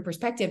a different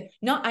perspective.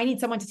 Not, I need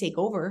someone to take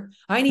over.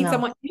 I need No.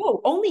 someone.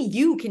 No, only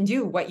you can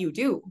do what you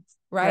do.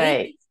 Right.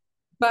 Right.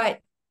 But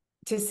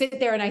to sit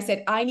there and I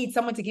said, I need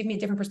someone to give me a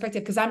different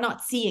perspective because I'm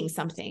not seeing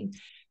something.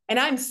 And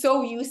I'm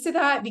so used to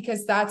that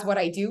because that's what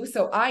I do.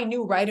 So I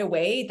knew right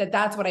away that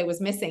that's what I was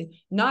missing.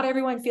 Not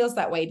everyone feels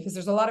that way, because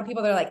there's a lot of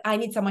people that are like, I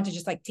need someone to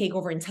just like take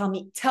over and tell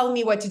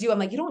me what to do. I'm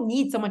like, you don't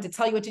need someone to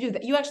tell you what to do.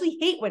 That you actually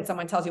hate when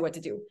someone tells you what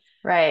to do.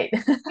 Right.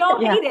 We all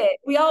Yeah. hate it.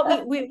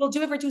 We will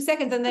do it for 2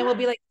 seconds and then we'll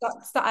be like,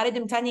 stop, you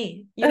know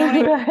what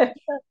I mean?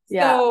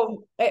 Yeah.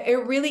 So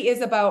it really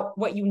is about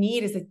what you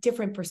need is a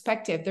different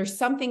perspective. There's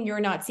something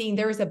you're not seeing.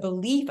 There is a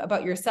belief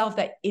about yourself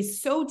that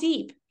is so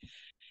deep.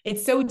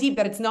 It's so deep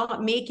that it's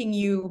not making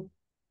you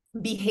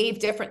behave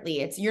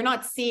differently. You're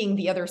not seeing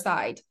the other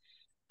side.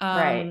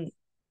 Right.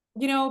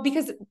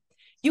 Because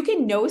you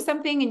can know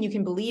something and you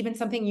can believe in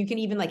something. You can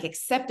even like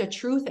accept a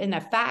truth and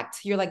a fact.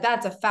 You're like,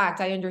 that's a fact.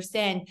 I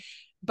understand.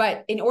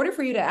 But in order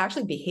for you to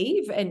actually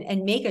behave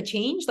and make a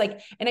change, like,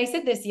 and I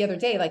said this the other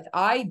day, like,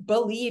 I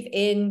believe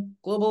in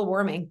global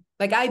warming.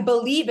 Like, I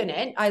believe in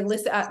it. I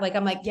listen, like,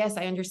 I'm like, yes,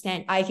 I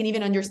understand. I can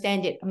even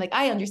understand it. I'm like,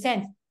 I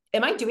understand.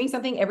 Am I doing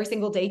something every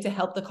single day to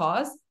help the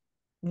cause?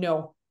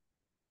 No.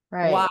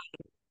 Why? Right.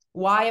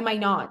 Why am I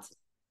not?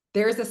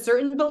 There's a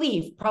certain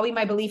belief. Probably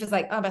my belief is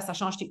like, ah, ben, ça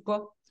change quoi?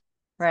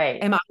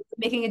 Right. Am I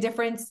making a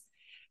difference?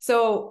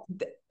 So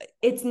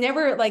it's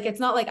never like, it's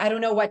not like, I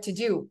don't know what to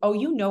do. Oh,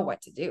 you know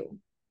what to do.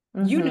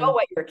 You know Mm-hmm.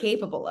 what you're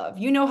capable of.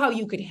 You know how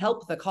you could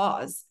help the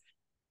cause.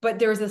 But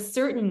there's a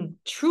certain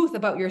truth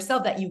about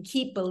yourself that you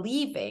keep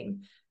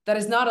believing that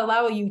is not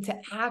allowing you to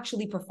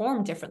actually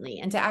perform differently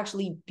and to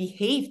actually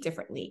behave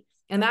differently.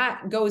 And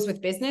that goes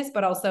with business,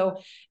 but also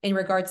in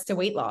regards to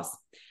weight loss.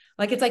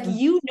 Like, it's like,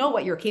 you know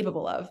what you're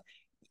capable of.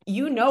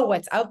 You know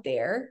what's out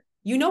there.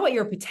 You know what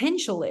your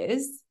potential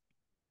is.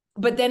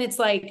 But then it's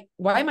like,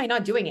 why am I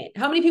not doing it?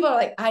 How many people are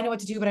like, I know what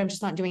to do, but I'm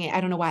just not doing it. I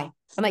don't know why.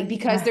 I'm like,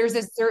 because there's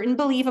a certain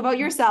belief about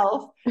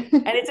yourself,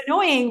 and it's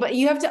annoying, but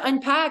you have to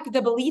unpack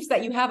the beliefs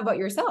that you have about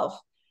yourself.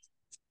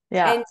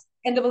 Yeah.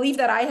 And the belief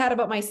that I had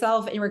about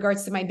myself in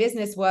regards to my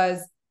business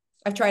was,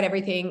 I've tried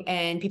everything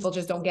and people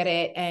just don't get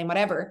it and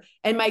whatever.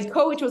 And my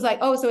coach was like,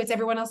 oh, so it's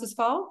everyone else's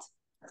fault?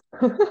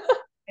 To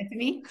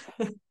me.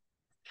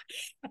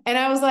 And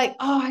I was like,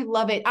 oh, I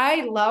love it.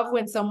 I love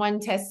when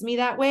someone tests me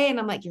that way. And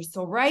I'm like, you're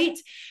so right.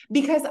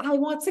 Because I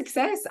want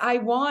success. I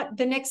want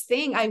the next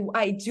thing. I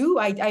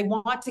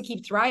want to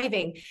keep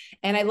thriving.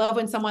 And I love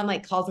when someone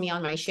like calls me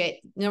on my shit.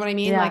 You know what I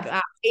mean? Like, Yeah.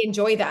 I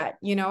enjoy that,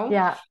 you know?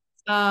 Yeah.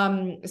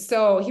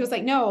 So he was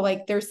like, no,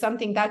 like there's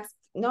something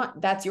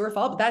that's your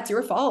fault, but that's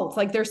your fault.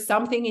 Like there's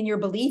something in your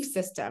belief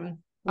system.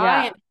 I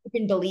Yeah. am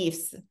in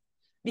beliefs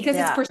because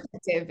it's Yeah.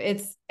 perspective.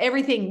 It's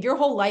everything. Your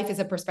whole life is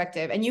a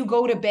perspective, and you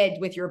go to bed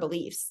with your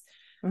beliefs.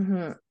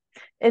 Mm-hmm.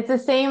 It's the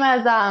same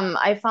as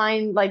I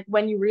find like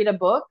when you read a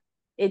book,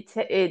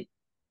 it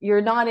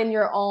you're not in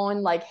your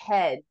own like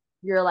head.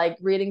 You're like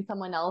reading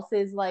someone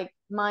else's like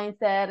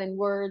mindset and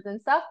words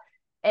and stuff.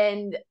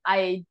 And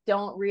I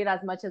don't read as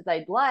much as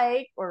I'd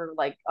like, or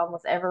like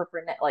almost ever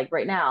like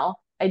right now.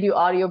 I do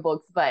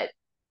audiobooks, but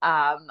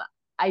um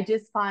I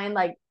just find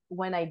like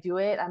when I do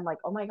it, I'm like,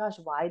 oh my gosh,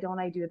 why don't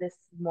I do this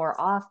more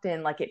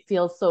often? Like it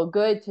feels so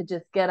good to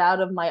just get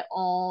out of my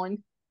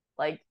own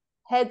like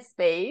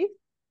headspace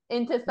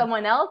into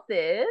someone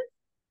else's,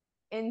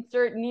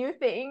 insert new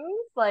things.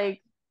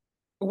 Like,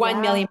 1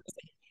 yeah. million.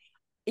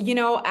 You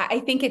know, I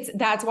think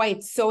that's why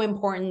it's so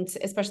important,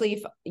 especially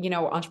if, you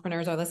know,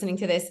 entrepreneurs are listening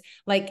to this.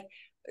 Like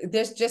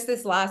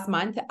this last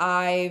month,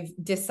 I've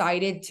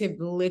decided to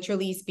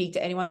literally speak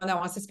to anyone that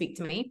wants to speak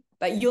to me.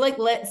 Like you like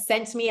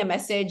sent me a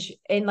message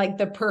in like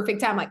the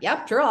perfect time. Like,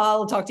 yep, sure,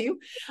 I'll talk to you.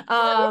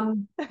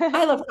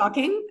 I love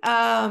talking.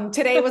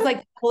 Today was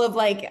like full of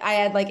like, I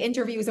had like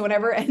interviews or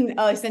whatever. And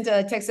I sent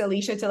a text to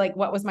Alicia to like,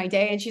 what was my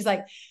day? And she's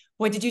like,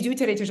 what did you do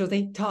today? To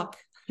Josee? Talk.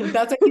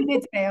 That's what you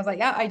did today. I was like,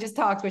 yeah, I just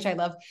talked, which I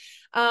love.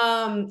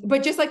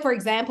 But just like, for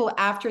example,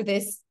 after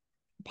this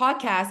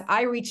podcast,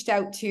 I reached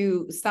out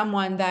to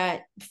someone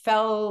that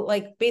fell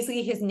like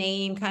basically his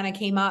name kind of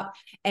came up,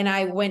 and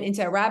I went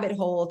into a rabbit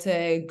hole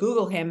to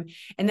Google him,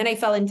 and then I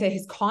fell into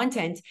his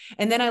content,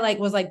 and then I like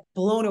was like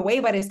blown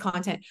away by his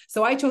content.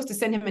 So I chose to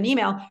send him an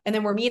email, and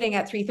then we're meeting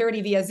at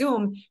 3:30 via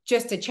Zoom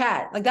just to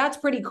chat. Like that's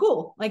pretty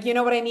cool. Like, you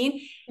know what I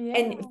mean?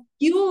 And Yeah.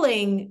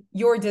 fueling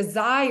your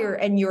desire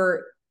and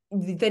your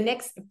the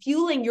next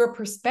fueling your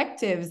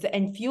perspectives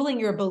and fueling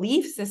your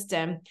belief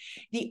system,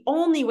 the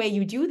only way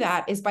you do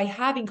that is by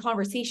having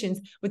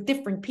conversations with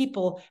different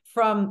people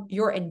from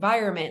your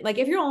environment. Like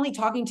if you're only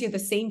talking to the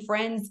same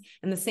friends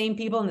and the same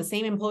people and the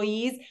same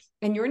employees,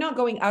 and you're not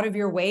going out of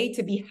your way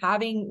to be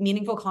having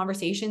meaningful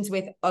conversations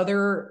with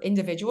other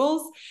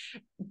individuals,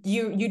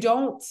 you're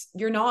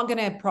not going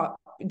to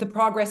the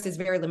progress is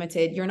very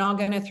limited. You're not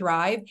going to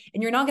thrive,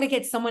 and you're not going to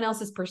get someone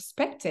else's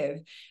perspective.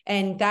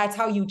 And that's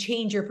how you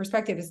change your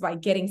perspective, is by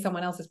getting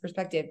someone else's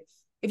perspective.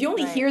 If you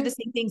only Right. hear the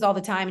same things all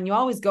the time and you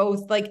always go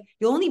like,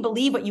 you only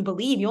believe what you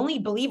believe. You only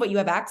believe what you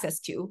have access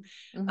to.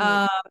 Mm-hmm.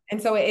 Um, and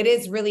so it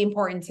is really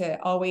important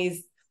to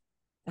always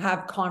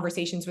have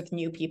conversations with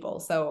new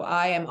people. So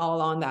I am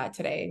all on that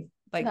today.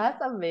 Like,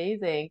 That's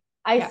amazing.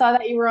 I yeah, saw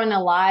that you were on a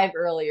live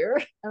earlier.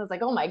 I was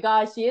like, oh my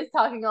gosh, she is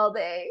talking all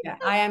day. yeah,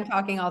 I am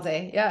talking all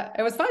day. Yeah,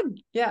 it was fun.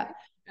 Yeah,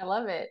 I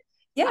love it.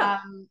 yeah.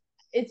 Um,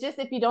 it's just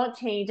if you don't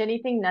change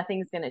anything,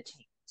 nothing's gonna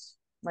change.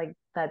 Like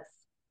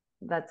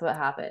that's what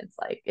happens.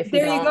 Like if you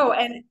There you don't. go.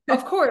 And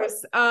of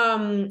course,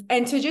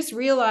 and to just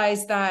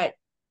realize that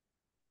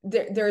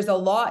there's a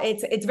lot,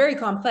 it's very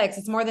complex.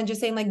 It's more than just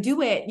saying like,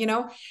 do it, you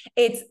know,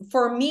 it's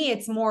for me,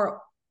 it's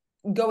more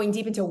going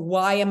deep into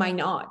why am I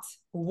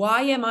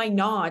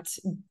not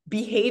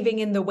behaving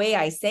in the way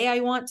I say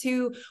I want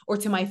to, or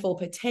to my full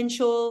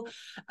potential.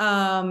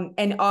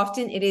 And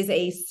often it is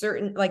a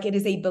certain, like it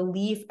is a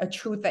belief, a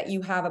truth that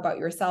you have about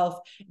yourself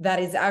that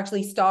is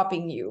actually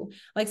stopping you.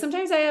 Like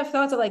sometimes I have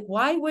thoughts of like,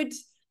 why would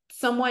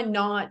someone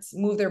not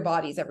move their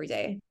bodies every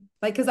day?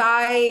 Like, cause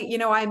I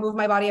move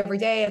my body every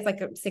day. It's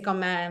like a sick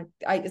on man.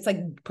 It's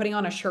like putting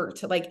on a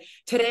shirt. Like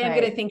today I'm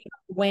going to Right. think,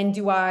 when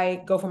do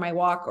I go for my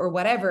walk or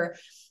whatever?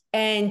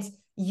 And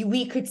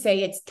we could say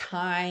it's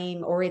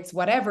time or it's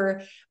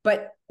whatever,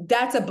 but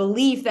that's a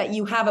belief that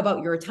you have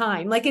about your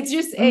time. Like it's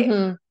just, Mm-hmm.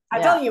 I'm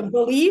Yeah. telling you,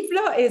 belief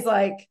is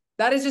like,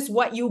 That is just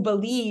what you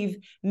believe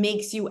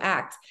makes you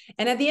act.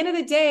 And at the end of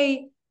the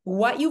day,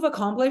 what you've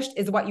accomplished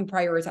is what you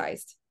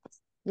prioritized.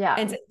 Yeah.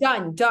 And it's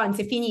done,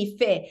 c'est fini,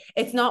 fait.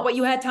 It's not what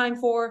you had time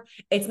for.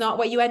 It's not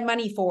what you had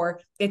money for.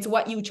 It's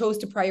what you chose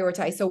to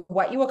prioritize. So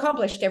what you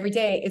accomplished every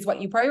day is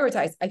what you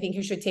prioritize. I think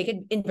you should take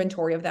an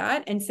inventory of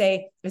that and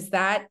say, is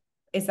that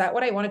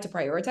what I wanted to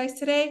prioritize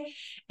today?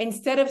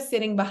 Instead of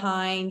sitting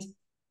behind,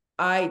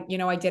 I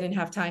didn't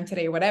have time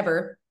today, or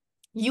whatever.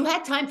 You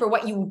had time for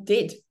what you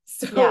did.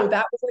 So Yeah.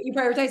 that was what you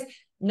prioritized,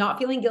 not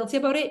feeling guilty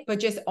about it, but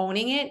just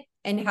owning it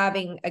and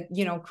having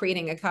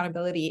creating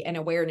accountability and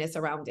awareness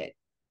around it.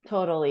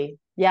 Totally.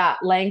 Yeah,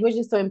 language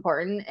is so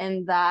important.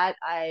 And that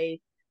I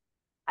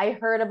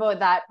heard about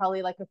that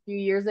probably like a few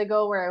years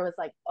ago where I was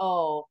like,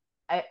 oh,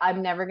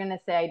 I'm never gonna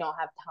say I don't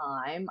have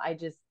time. I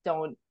just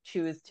don't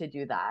choose to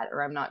do that,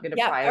 or I'm not gonna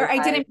Yeah, or I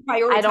prioritize. didn't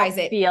prioritize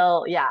it.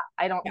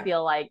 I don't Yeah.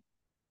 feel like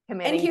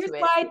And committing to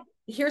it.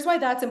 here's why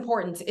that's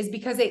important is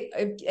because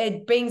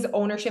it brings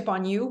ownership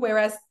on you.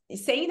 Whereas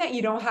saying that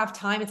you don't have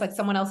time, it's like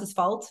someone else's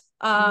fault.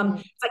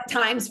 It's like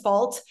time's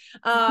fault.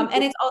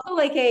 And it's also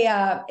like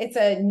it's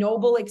a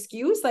noble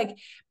excuse. Like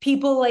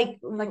people like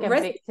Like a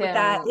resonate with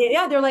that. victim.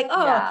 Yeah, they're like,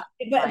 oh,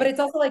 Yeah, but it's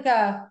also like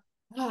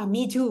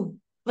me too.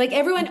 Like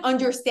everyone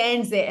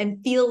understands it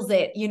and feels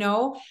it,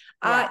 Yeah.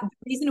 The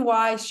reason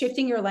why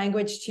shifting your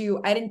language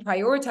to I didn't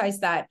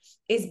prioritize that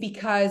is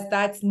because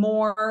that's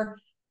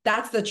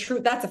the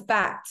truth. That's a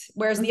fact.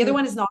 Whereas the other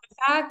one is not a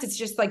fact. It's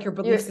just like your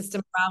belief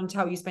system around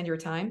how you spend your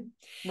time.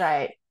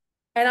 Right.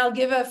 And I'll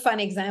give a fun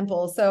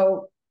example.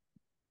 So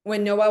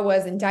when Noah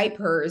was in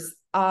diapers,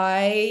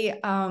 the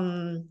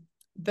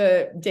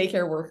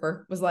daycare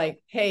worker was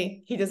like,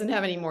 hey, he doesn't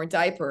have any more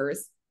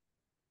diapers.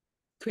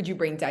 Could you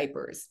bring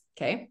diapers?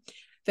 Okay.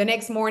 The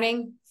next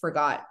morning,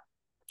 forgot.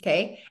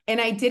 Okay.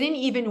 And I didn't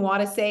even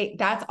want to say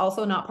that's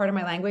also not part of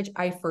my language.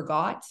 I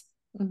forgot.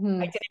 I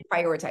didn't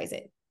prioritize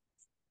it.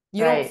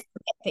 You don't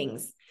forget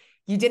things.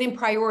 You didn't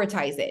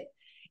prioritize it.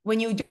 When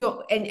you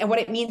do, and what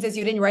it means is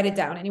you didn't write it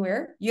down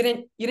anywhere. You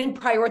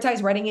didn't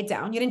prioritize writing it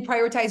down. You didn't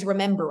prioritize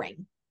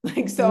remembering.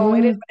 Like, so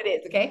it is what it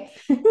is. Okay.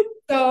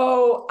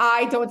 So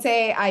I don't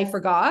say I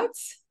forgot.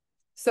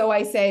 So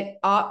I said,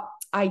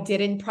 I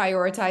didn't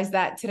prioritize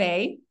that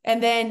today.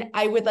 And then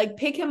I would like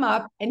pick him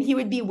up and he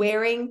would be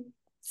wearing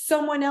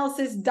someone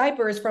else's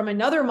diapers from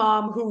another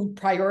mom who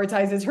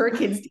prioritizes her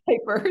kids'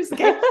 diapers.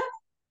 Okay.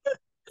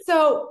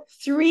 So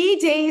 3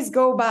 days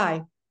go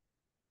by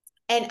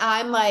and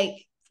I'm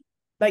like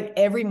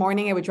every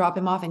morning I would drop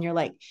him off and you're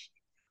like,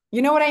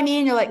 you know what I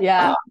mean? You're like,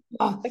 yeah.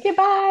 Oh. Okay,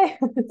 bye.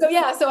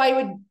 So I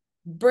would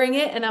bring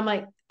it and I'm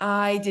like,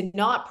 I did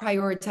not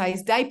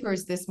prioritize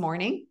diapers this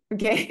morning.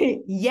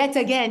 Okay. Yet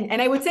again.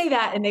 And I would say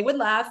that and they would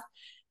laugh.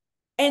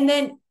 And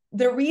then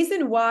the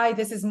reason why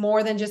this is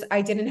more than just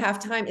I didn't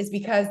have time is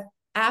because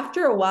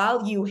after a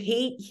while, you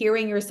hate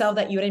hearing yourself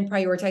that you didn't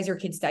prioritize your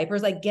kids'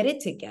 diapers. Like, get it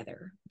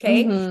together.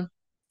 Okay.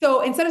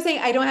 So instead of saying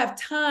I don't have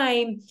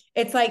time,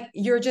 it's like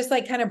you're just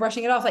like kind of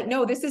brushing it off. Like,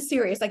 no, this is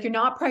serious. Like, you're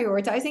not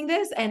prioritizing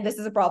this, and this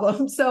is a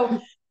problem.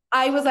 So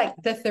I was like,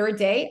 the third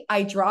day,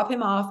 I drop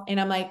him off, and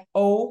I'm like,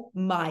 oh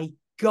my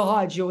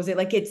God, Josee,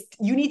 like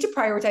you need to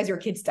prioritize your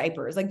kids'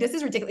 diapers. Like, this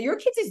is ridiculous. Your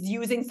kids is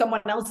using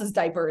someone else's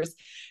diapers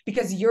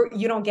because you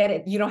don't get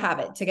it. You don't have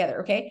it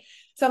together. Okay.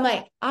 So I'm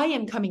like, I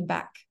am coming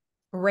back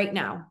right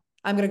now.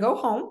 I'm going to go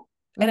home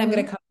and I'm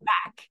going to come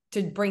back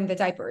to bring the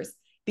diapers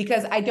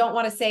because I don't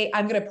want to say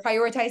I'm going to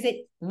prioritize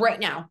it right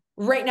now.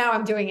 Right now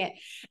I'm doing it.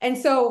 And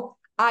so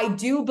I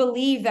do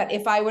believe that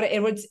if I would,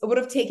 it would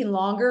have taken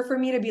longer for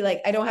me to be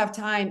like, I don't have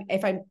time.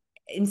 If I'm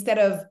instead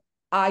of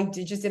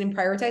just didn't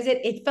prioritize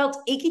it. It felt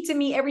icky to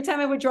me every time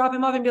I would drop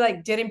him off and be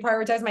like, didn't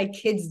prioritize my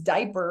kids'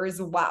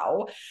 diapers.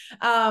 Wow.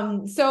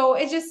 So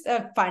it's just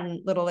a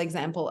fun little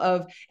example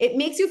of it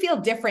makes you feel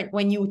different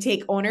when you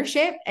take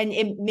ownership and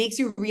it makes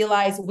you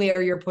realize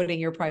where you're putting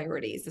your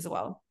priorities as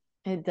well.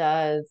 It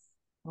does.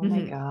 Oh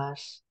my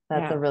gosh.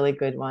 That's a really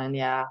good one.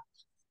 Yeah.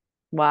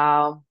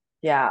 Wow.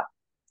 Yeah.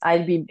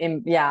 I'd be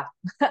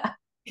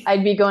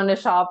I'd be going to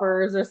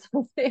Shoppers or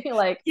something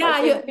like, yeah,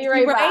 okay, be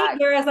right back.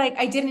 Whereas like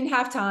I didn't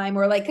have time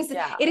or like, cause it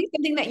is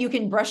something that you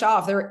can brush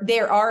off. They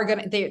are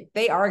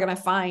gonna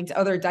find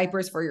other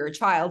diapers for your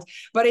child,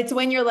 but it's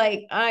when you're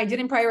like, I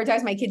didn't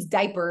prioritize my kids'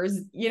 diapers.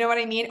 You know what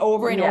I mean?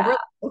 Over and over.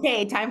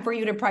 Okay. Time for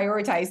you to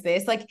prioritize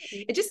this. Like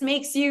it just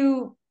makes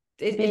you,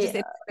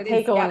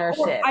 take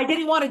ownership. I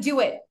didn't want to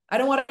do it. I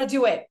don't want to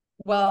do it.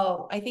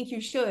 Well, I think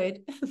you should.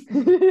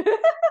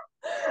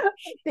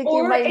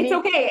 Or it's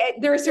okay.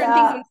 There are certain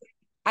things that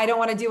I don't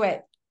want to do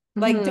it.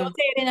 Like, don't say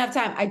I didn't have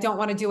time. I don't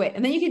want to do it.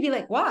 And then you could be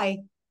like, why?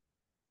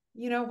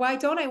 Why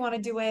don't I want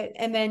to do it?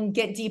 And then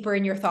get deeper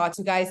in your thoughts.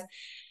 You guys,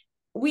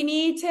 we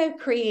need to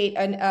create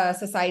a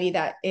society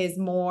that is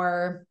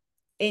more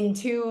in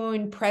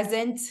tune,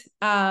 present,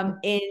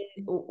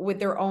 with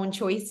their own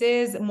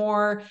choices,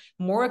 more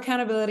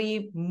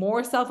accountability,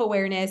 more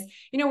self-awareness.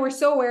 We're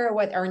so aware of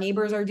what our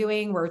neighbors are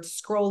doing. We're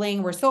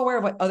scrolling. We're so aware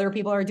of what other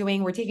people are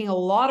doing. We're taking a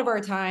lot of our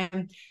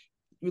time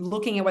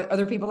looking at what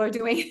other people are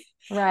doing.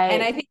 Right.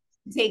 And I think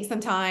take some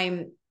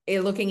time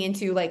looking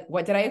into like,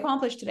 what did I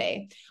accomplish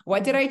today?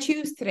 What did I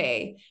choose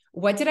today?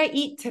 What did I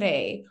eat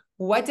today?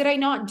 What did I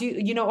not do,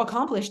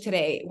 accomplish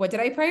today? What did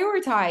I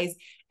prioritize?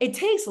 It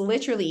takes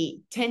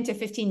literally 10 to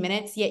 15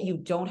 minutes, yet you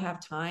don't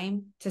have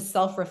time to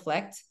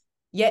self-reflect.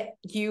 Yet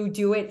you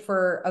do it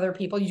for other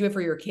people. You do it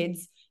for your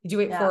kids. You do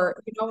it Yeah.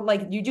 for,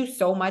 like you do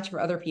so much for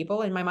other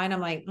people. In my mind,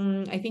 I'm like,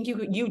 I think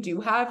you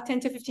do have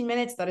 10 to 15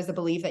 minutes. That is a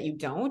belief that you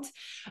don't.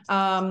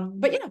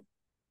 But yeah.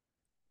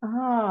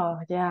 Oh,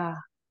 yeah.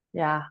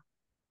 Yeah.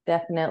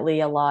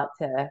 Definitely a lot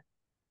to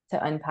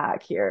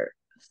unpack here.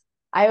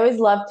 I always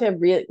love to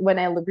when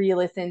I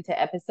re-listen to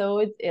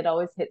episodes, it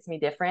always hits me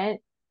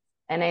different.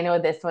 And I know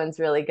this one's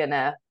really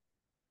gonna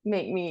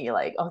make me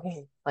like,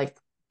 okay, like if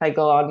I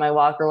go on my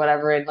walk or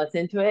whatever and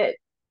listen to it,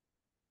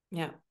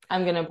 Yeah.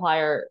 I'm gonna apply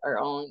our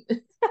own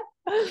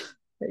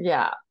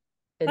yeah,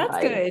 That's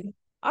advice. good.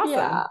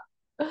 Yeah.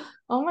 Awesome.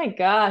 Oh my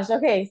gosh.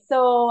 Okay.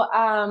 So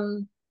I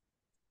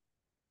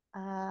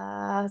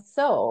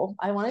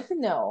wanted to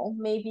know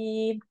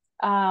maybe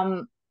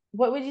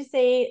what would you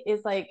say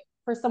is like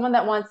for someone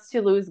that wants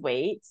to lose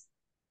weight,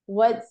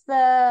 what's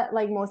the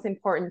like most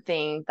important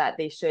thing that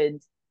they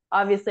should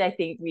obviously I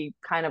think we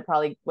kind of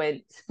probably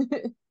went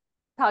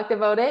talked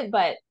about it,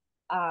 but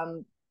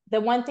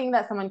the one thing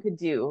that someone could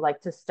do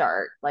like to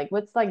start, like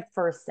what's like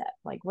first step?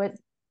 Like what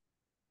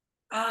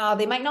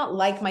They might not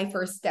like my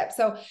first step.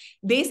 So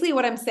basically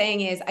what I'm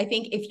saying is, I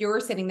think if you're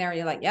sitting there and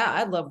you're like, yeah,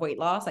 I love weight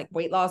loss, like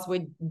weight loss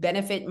would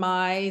benefit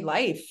my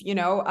life,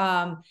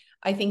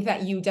 I think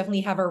that you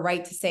definitely have a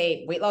right to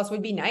say weight loss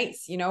would be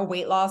nice,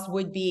 weight loss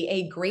would be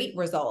a great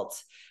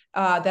result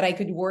that I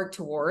could work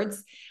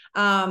towards.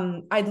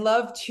 I'd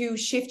love to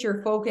shift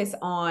your focus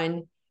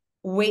on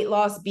weight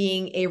loss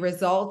being a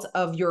result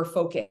of your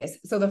focus.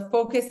 So the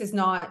focus is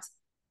not,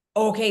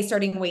 okay,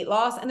 starting weight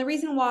loss. And the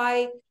reason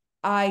why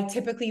I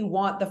typically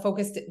want the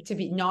focus to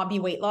be not be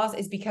weight loss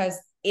is because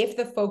if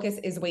the focus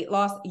is weight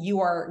loss,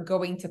 you are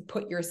going to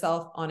put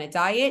yourself on a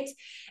diet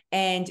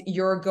and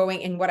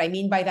and what I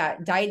mean by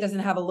that, diet doesn't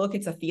have a look,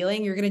 it's a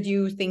feeling. You're going to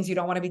do things you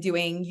don't want to be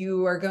doing.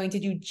 You are going to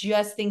do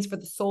just things for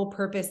the sole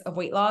purpose of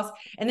weight loss.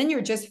 And then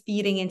you're just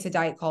feeding into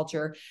diet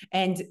culture.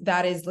 And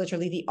that is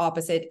literally the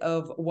opposite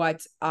of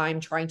what I'm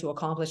trying to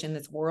accomplish in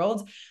this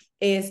world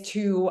is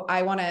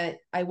I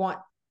want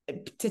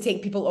to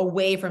take people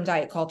away from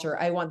diet culture.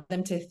 I want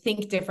them to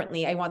think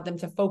differently. I want them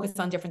to focus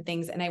on different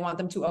things. And I want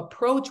them to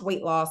approach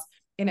weight loss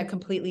in a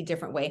completely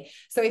different way.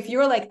 So if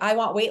you're like, I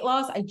want weight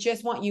loss, I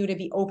just want you to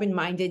be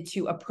open-minded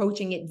to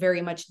approaching it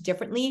very much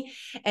differently.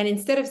 And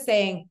instead of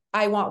saying,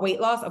 I want weight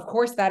loss, of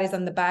course, that is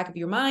on the back of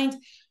your mind.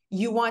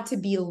 You want to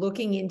be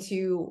looking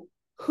into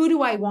who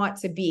do I want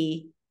to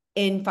be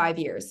in 5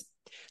 years?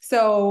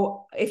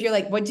 So if you're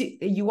like, what do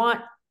you want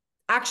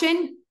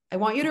action? I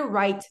want you to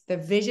write the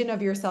vision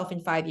of yourself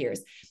in 5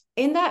 years.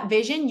 In that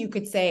vision, you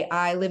could say,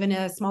 I live in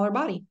a smaller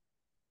body.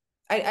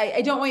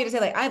 I don't want you to say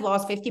like, I've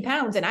lost 50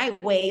 pounds and I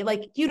weigh,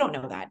 like, you don't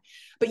know that,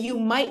 but you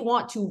might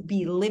want to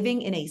be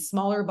living in a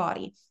smaller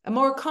body, a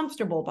more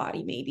comfortable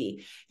body.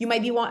 Maybe you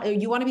might you want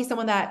to be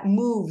someone that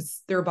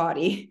moves their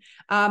body,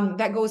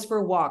 that goes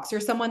for walks.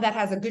 You're someone that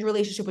has a good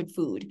relationship with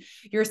food.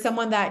 You're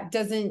someone that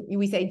doesn't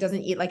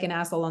eat like an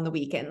asshole on the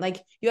weekend. Like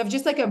you have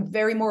just like a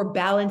very more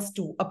balanced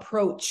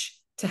approach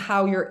to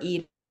how you're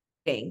eating.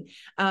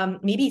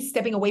 Maybe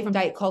stepping away from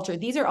diet culture.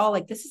 These are all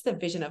like, this is the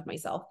vision of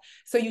myself.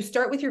 So you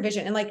start with your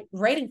vision, and like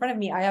right in front of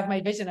me, I have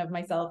my vision of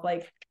myself,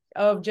 like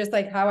of just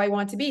like how I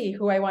want to be,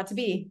 who I want to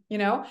be,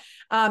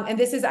 and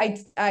this is,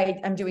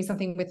 I'm doing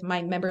something with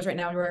my members right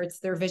now where it's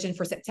their vision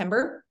for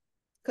September.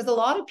 Because a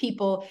lot of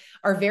people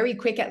are very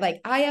quick at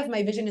like, I have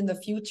my vision in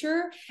the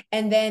future.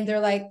 And then they're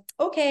like,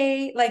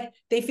 okay, like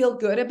they feel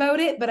good about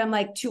it. But I'm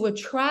like, to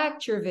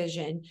attract your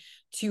vision,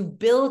 to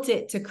build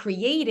it, to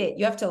create it,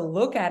 you have to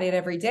look at it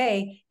every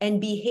day and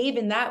behave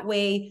in that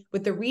way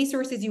with the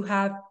resources you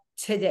have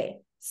today.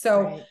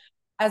 So right.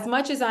 as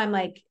much as I'm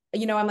like,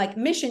 I'm like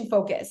mission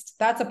focused,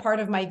 that's a part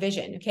of my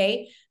vision.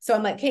 Okay. So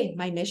I'm like, okay,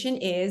 my mission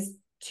is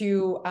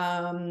to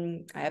I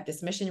have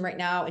this mission right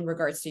now in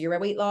regards to your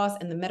weight loss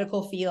and the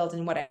medical field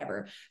and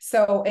whatever.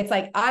 So it's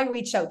like I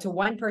reach out to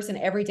one person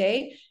every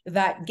day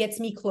that gets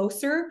me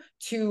closer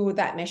to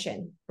that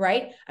mission,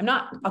 right? I'm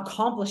not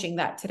accomplishing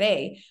that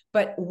today,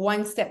 but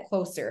one step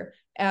closer.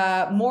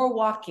 More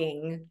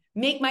walking,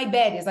 make my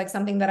bed is like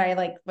something that I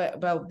like,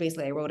 well,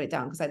 basically I wrote it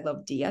down because I'd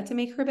love Dia to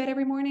make her bed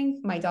every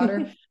morning, my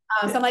daughter.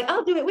 So I'm like,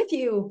 I'll do it with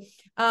you.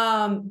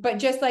 But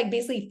just like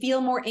basically feel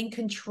more in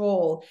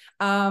control,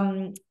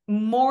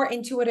 more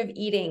intuitive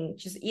eating,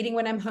 just eating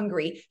when I'm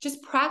hungry,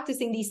 just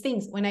practicing these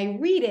things. When I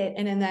read it,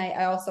 and then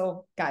I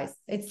also, guys,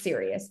 it's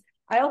serious.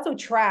 I also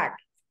track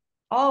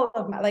all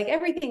of my, like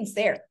everything's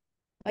there.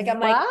 Like I'm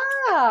like,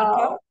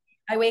 Wow.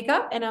 I wake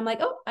up and I'm like,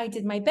 oh, I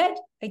did my bed.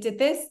 I did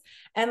this.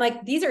 And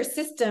like, these are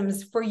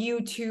systems for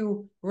you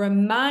to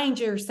remind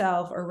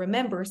yourself or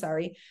remember,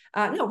 sorry.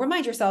 No,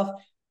 remind yourself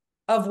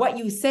of what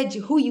you said,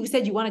 who you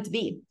said you wanted to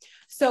be.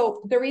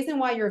 So the reason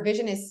why your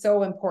vision is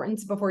so important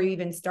before you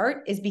even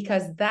start is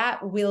because that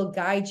will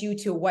guide you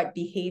to what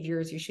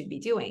behaviors you should be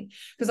doing.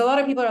 Because a lot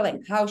of people are like,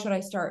 how should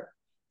I start?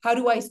 how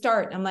do I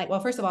start? I'm like, well,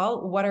 first of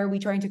all, what are we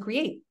trying to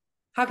create? Mhm.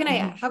 How can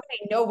I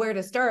know where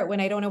to start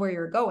when I don't know where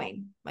you're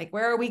going? Like,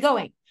 where are we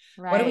going?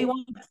 What do we Right.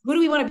 want? Who do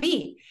we want to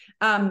be?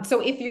 So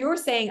if you're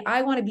saying,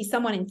 I want to be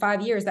someone in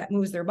 5 years that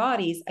moves their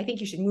bodies, I think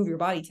you should move your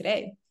body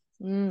today.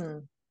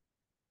 Mm.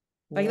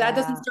 Like that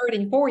doesn't Yeah. start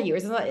in 4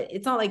 years.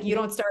 It's not like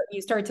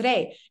you start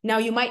today. Now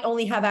you might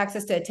only have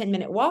access to a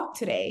 10-minute walk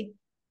today,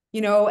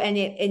 and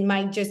it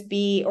might just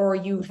be, or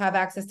you have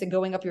access to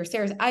going up your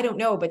stairs. I don't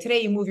know. But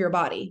today you move your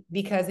body,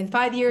 because in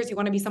 5 years, you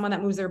want to be someone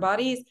that moves their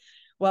bodies.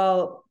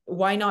 Well,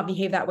 why not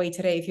behave that way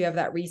today if you have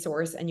that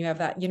resource and you have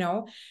that.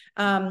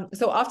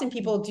 So often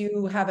people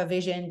do have a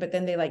vision, but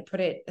then they like put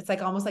it, it's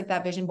like almost like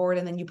that vision board,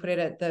 and then you put it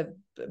at the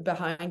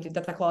behind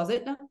the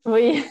closet.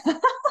 We,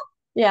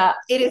 yeah.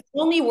 It is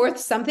only worth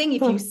something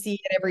if you see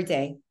it every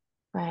day.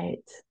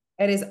 Right.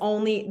 It is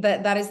only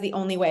that is the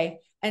only way.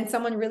 And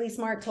someone really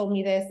smart told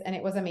me this, and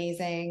it was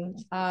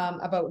amazing,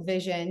 about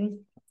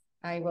vision.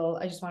 I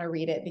just want to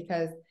read it,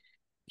 because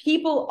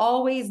people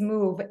always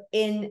move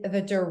in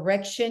the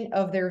direction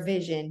of their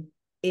vision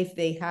if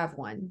they have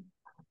one.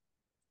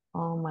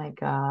 Oh my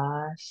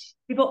gosh.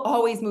 People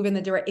always move in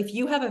the direct. If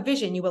you have a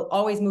vision, you will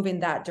always move in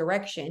that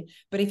direction.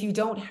 But if you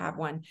don't have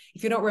one,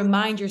 if you don't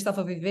remind yourself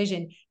of a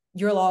vision,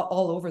 you're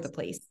all over the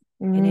place.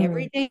 And Mm.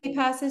 every day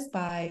passes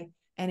by,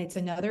 and it's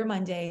another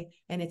Monday,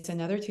 and it's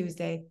another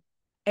Tuesday.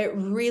 It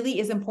really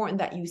is important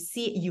that you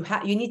see you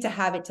need to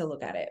have it to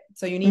look at it.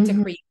 So you need to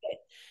Hmm. create it.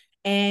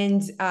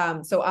 And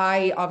so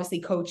I obviously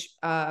coach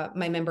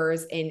my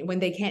members in when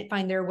they can't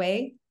find their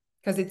way,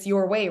 because it's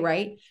your way,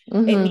 right? It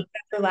Hmm. means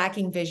that they're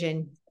lacking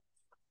vision.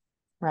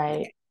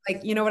 Right.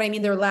 Like, you know what I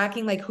mean? They're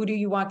lacking, like, who do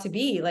you want to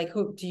be? Like,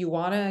 who do you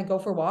want to go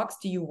for walks?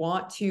 Do you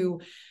want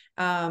to,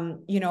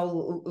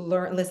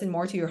 learn, listen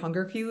more to your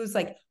hunger cues?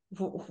 Like,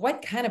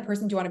 what kind of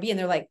person do you want to be? And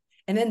they're like,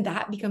 and then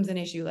that becomes an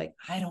issue. Like,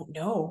 I don't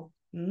know.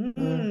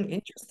 Mm.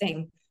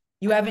 Interesting.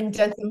 You haven't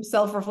done some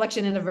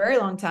self-reflection in a very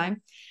long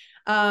time.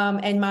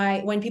 And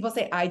when people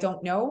say, I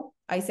don't know,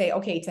 I say,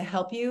 okay, to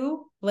help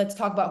you, let's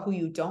talk about who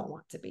you don't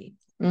want to be.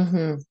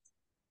 Hmm.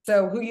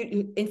 So who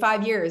you in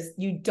 5 years,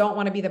 you don't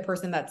want to be the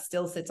person that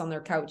still sits on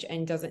their couch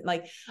and doesn't,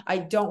 like, I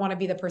don't want to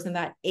be the person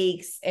that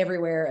aches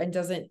everywhere and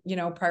doesn't,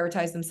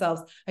 prioritize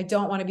themselves. I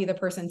don't want to be the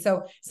person.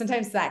 So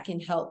sometimes that can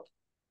help.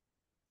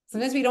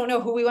 Sometimes we don't know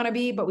who we want to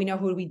be, but we know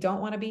who we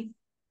don't want to be.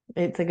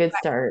 It's a good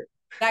start.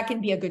 That can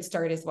be a good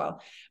start as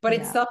well. But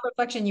it's Yeah.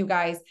 self-reflection, you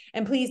guys.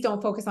 And please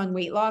don't focus on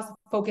weight loss,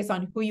 focus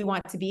on who you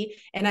want to be.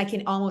 And I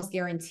can almost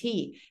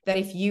guarantee that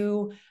if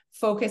you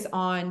focus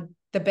on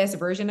the best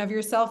version of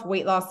yourself,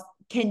 weight loss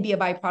can be a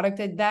byproduct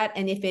of that.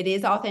 And if it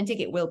is authentic,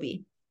 it will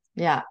be.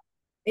 Yeah.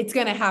 It's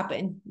going to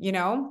happen.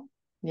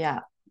 Yeah.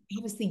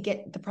 Obviously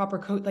get the proper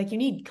coach. Like, you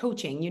need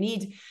coaching, you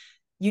need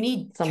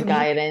Some community,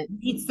 guidance.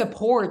 you need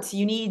support,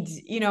 you need,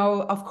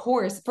 of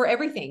course, for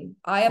everything.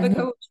 I have a Hmm.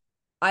 coach,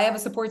 I have a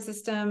support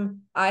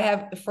system, I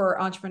have for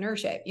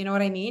entrepreneurship. You know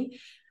what I mean?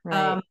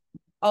 Right. Um,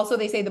 Also,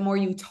 they say the more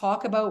you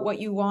talk about what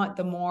you want,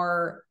 the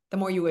more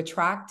you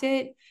attract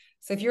it.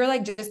 So if you're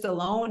like just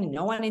alone and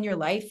no one in your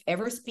life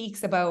ever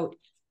speaks about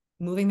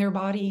moving their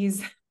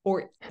bodies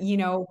or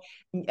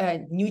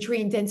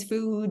nutrient dense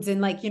foods, and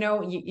like,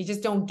 you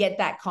just don't get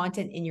that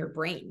content in your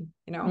brain.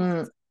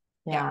 Mm.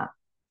 Yeah. Yeah.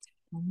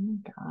 Oh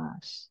my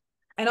gosh.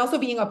 And also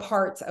being a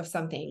part of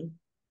something,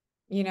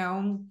 you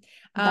know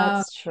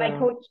That's my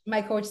true.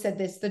 coach said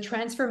this: the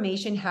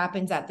transformation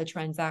happens at the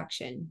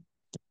transaction.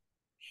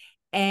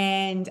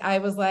 And I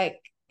was like,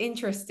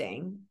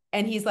 interesting.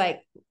 And he's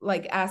like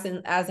as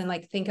in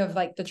like, think of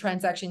like the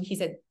transaction. He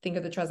said, think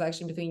of the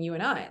transaction between you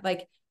and I,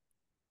 like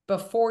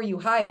before you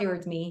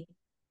hired me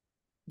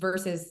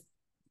versus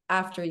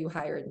after you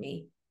hired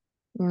me.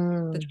 The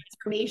Mm.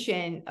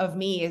 transformation of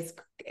me is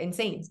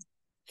insane.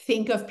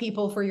 Think of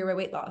people for your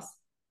weight loss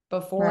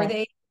before Right.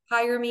 they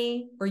hire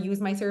me or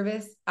use my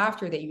service,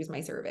 after they use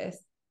my service.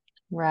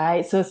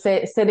 Right. So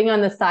sitting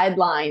on the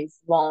sidelines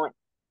won't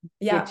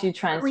Yeah. get you Creating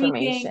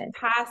transformation.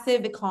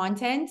 passive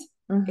content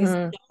is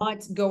Hmm.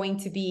 not going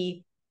to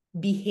be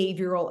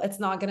behavioral. It's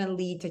not going to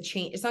lead to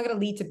change. It's not going to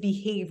lead to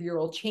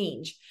behavioral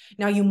change.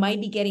 Now, you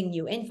might be getting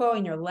new info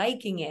and you're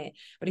liking it,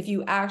 but if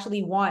you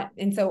actually want,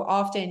 and so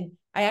often,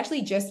 I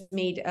actually just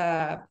made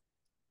a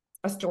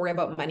story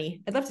about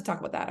money. I'd love to talk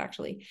about that,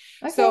 actually.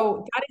 Okay.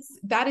 So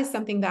that is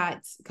something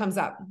that comes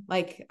up.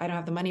 Like, I don't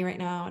have the money right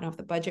now. I don't have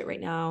the budget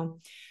right now.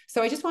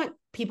 So I just want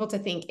people to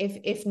think,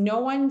 if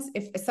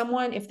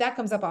that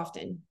comes up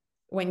often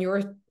when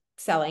you're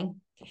selling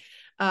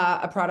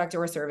a product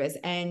or a service,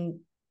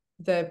 and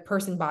the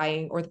person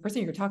buying or the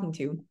person you're talking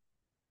to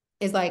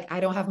is like, I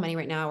don't have money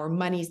right now, or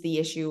money's the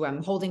issue,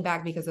 I'm holding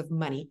back because of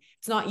money.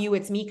 It's not you,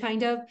 it's me,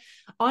 kind of.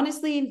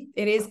 Honestly,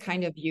 it is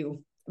kind of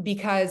you,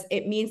 because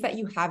it means that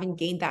you haven't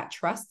gained that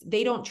trust.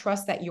 They don't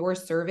trust that your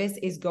service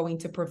is going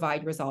to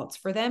provide results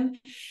for them.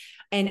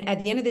 And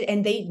at the end of the,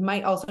 and they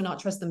might also not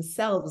trust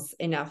themselves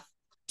enough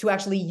to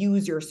actually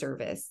use your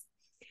service.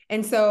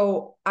 And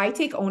so I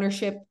take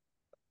ownership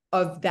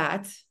of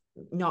that.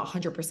 Not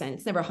 100%.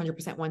 It's never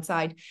 100% one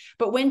side.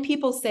 But when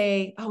people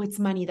say, oh, it's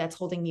money that's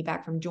holding me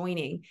back from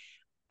joining,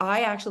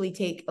 I actually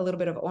take a little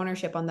bit of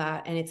ownership on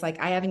that. And it's like,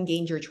 I haven't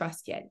gained your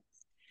trust yet.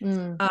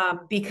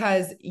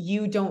 Because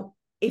you don't,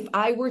 if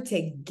I were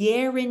to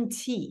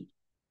guarantee,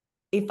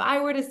 if I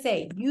were to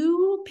say,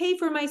 you pay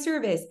for my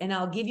service and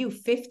I'll give you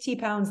 50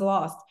 pounds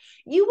lost,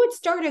 you would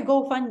start a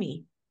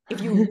GoFundMe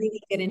if you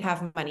really didn't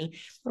have money.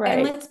 And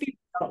Right. let's be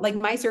real, like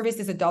my service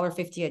is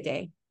 $1.50 a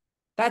day.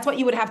 That's what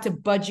you would have to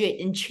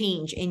budget and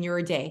change in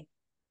your day.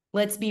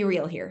 Let's be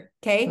real here.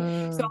 Okay.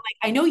 So like,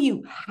 I know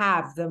you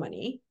have the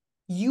money,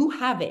 you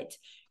have it.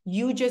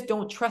 You just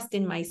don't trust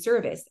in my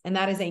service. And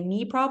that is a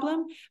me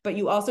problem, but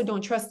you also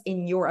don't trust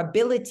in your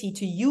ability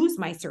to use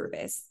my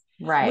service,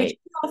 which Right.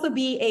 can also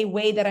be a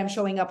way that I'm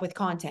showing up with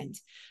content.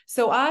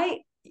 So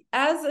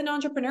as an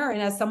entrepreneur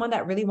and as someone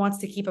that really wants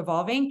to keep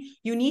evolving,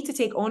 you need to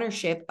take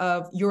ownership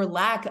of your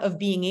lack of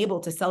being able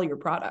to sell your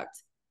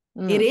product.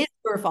 It is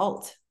your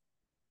fault.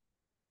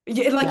 Like,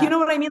 you Yeah. know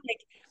what I mean?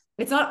 Like,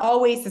 it's not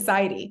always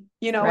society,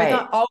 it's Right.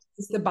 not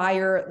always the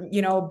buyer,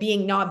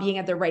 not being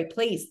at the right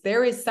place.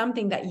 There is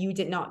something that you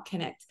did not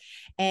connect.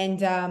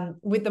 And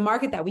with the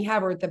market that we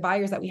have, or the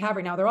buyers that we have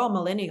right now, they're all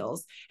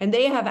millennials and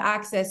they have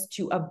access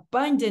to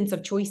abundance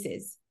of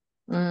choices.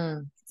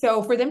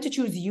 So for them to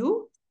choose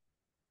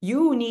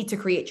you need to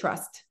create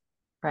trust.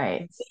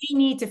 Right. They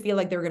need to feel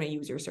like they're going to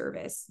use your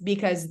service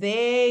because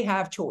they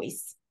have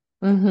choice.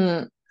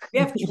 Mm-hmm. We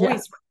have Yeah.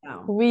 choice right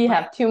now. We Right?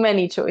 have too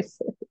many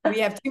choices. We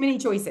have too many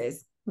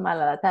choices. And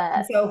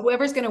Malalat. so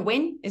whoever's going to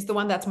win is the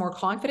one that's more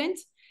confident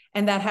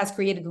and that has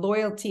created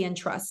loyalty and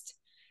trust.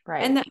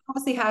 Right. And that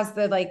obviously has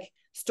the like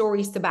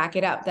stories to back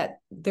it up that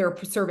their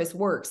service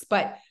works.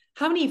 But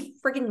how many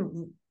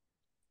freaking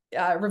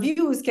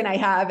reviews can I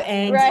have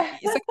and Right.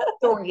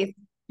 stories,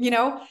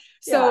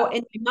 So Yeah.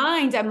 in my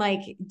mind, I'm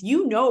like,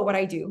 you know what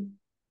I do.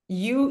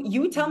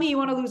 You tell me you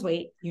want to lose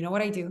weight. You know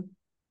what I do.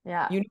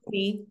 Yeah. You know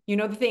me, you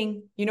know the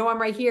thing, I'm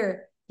right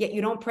here, yet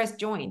you don't press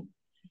join.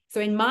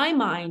 So in my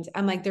mind,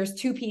 I'm like, there's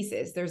two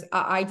pieces.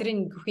 I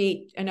didn't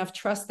create enough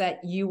trust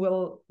that you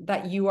will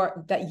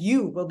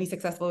be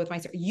successful with my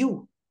service.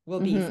 You will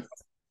be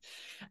successful.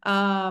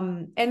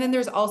 And then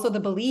there's also the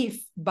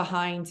belief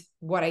behind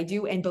what I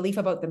do and belief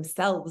about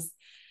themselves.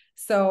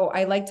 So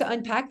I like to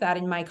unpack that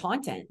in my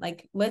content.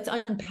 Like, let's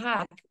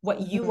unpack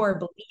what you are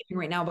believing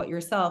right now about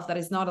yourself that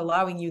is not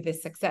allowing you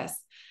this success.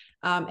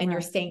 And you're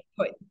staying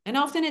put. And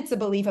often it's a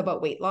belief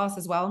about weight loss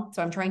as well.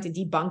 So I'm trying to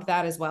debunk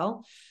that as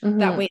well.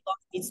 That weight loss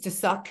needs to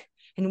suck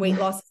and weight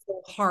loss is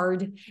so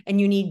hard and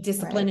you need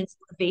discipline and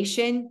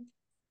motivation,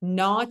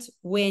 not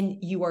when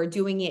you are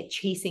doing it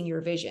chasing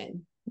your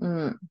vision.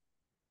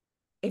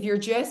 If you're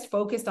just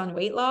focused on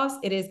weight loss,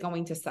 it is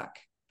going to suck.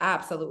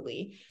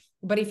 Absolutely.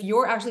 But if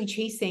you're actually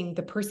chasing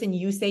the person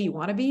you say you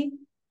want to be,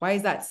 why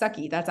is that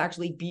sucky? That's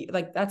actually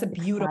that's a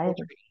beautiful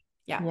journey.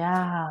 Yeah.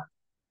 Yeah.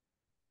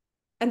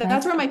 And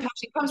that's where my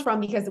passion comes from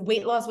because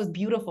weight loss was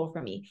beautiful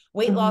for me.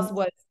 Weight loss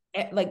was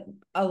like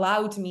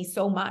allowed to me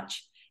so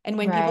much. And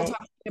when people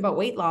talk about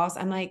weight loss,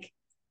 I'm like,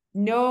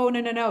 no.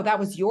 That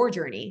was your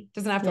journey.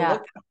 Doesn't have to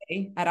look that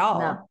way at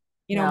all.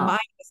 Mine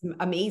was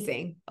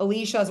amazing.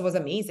 Alicia's was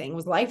amazing,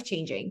 was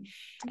life-changing.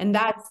 And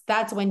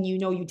that's when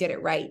you did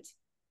it right.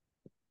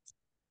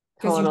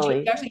 Because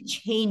you actually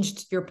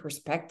changed your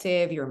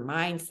perspective, your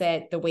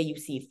mindset, the way you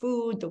see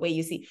food, the way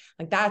you see,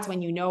 like, that's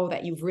when you know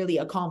that you've really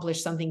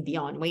accomplished something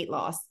beyond weight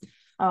loss.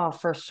 Oh,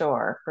 for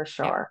sure. For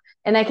sure. Yeah.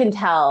 And I can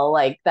tell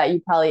like that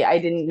I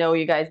didn't know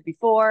you guys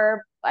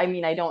before. I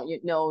mean, I don't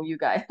know you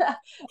guys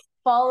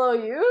follow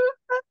you.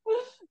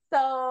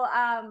 So,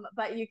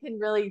 but you can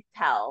really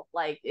tell,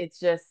 like, it's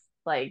just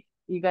like,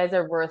 you guys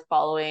are worth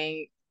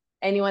following.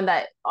 Anyone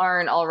that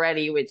aren't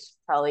already, which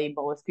probably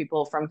most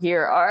people from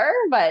here are,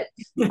 but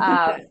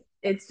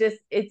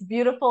it's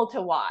beautiful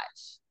to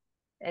watch.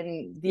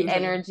 And the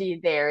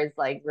energy there is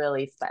like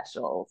really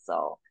special.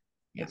 So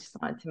I just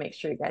wanted to make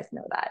sure you guys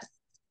know that.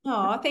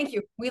 Oh, thank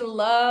you. We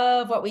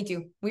love what we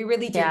do. We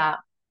really do. Yeah.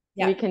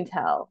 We can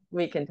tell.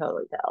 We can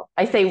totally tell.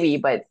 I say we,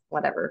 but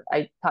whatever.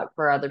 I talk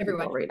for other people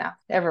right now.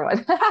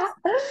 Everyone.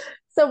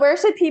 So where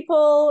should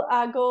people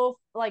go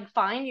like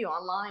find you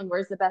online?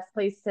 Where's the best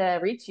place to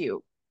reach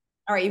you?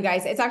 All right, you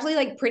guys, it's actually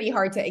like pretty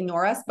hard to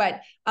ignore us, but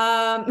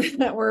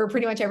we're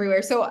pretty much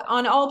everywhere. So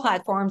on all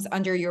platforms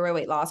under Your Way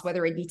Weight Loss,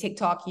 whether it be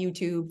TikTok,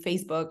 YouTube,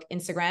 Facebook,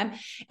 Instagram.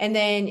 And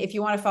then if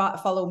you want to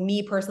follow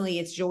me personally,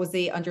 it's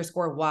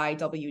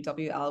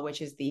Josee_YWWL,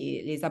 which is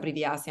les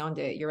abréviations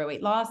de Your Way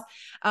Weight Loss.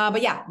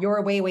 But yeah,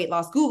 Your Way Weight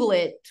Loss, Google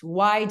it,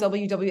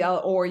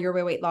 YWWL or Your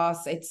Way Weight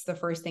Loss. It's the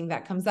first thing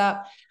that comes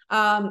up.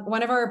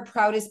 One of our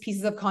proudest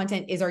pieces of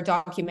content is our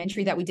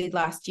documentary that we did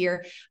last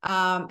year.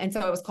 And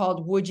so it was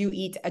called Would You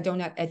Eat a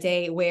Donut a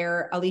Day,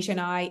 where Alicia and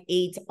I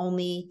ate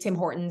only Tim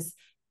Hortons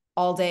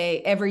all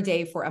day, every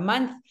day for a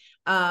month,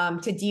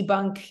 to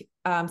debunk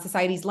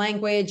society's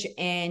language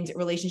and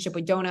relationship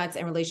with donuts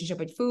and relationship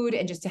with food,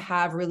 and just to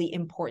have really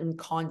important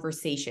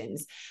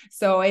conversations.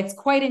 So it's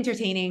quite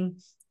entertaining.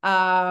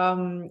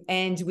 And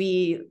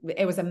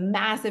it was a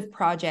massive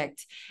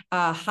project,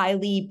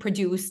 highly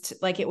produced.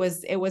 Like it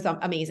was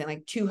amazing,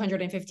 like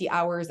 250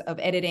 hours of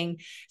editing.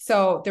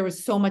 So there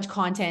was so much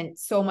content,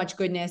 so much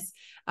goodness.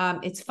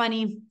 It's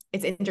funny,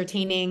 it's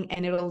entertaining,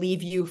 and it'll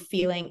leave you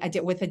feeling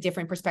with a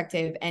different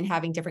perspective and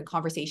having different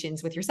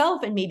conversations with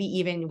yourself and maybe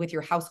even with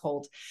your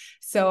household.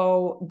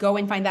 So go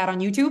and find that on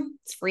YouTube.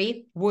 It's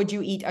free. Would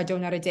you eat a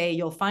donut a day?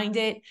 You'll find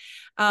it.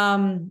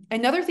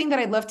 Another thing that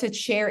I'd love to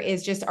share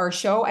is just our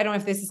show. I don't know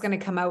if this is going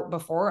to come out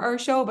before our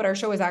show, but our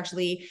show is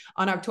actually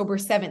on October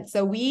 7th.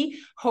 So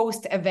we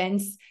host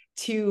events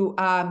to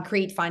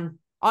create fun.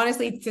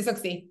 Honestly, to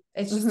succeed.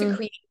 It's just to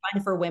create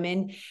fun for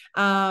women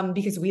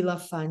because we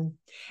love fun.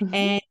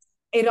 And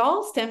it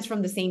all stems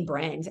from the same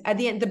brand. At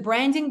the end, the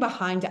branding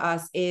behind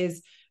us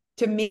is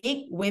to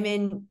make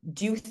women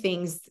do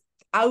things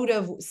out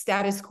of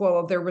status quo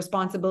of their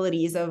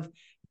responsibilities of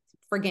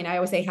friggin', I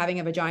always say having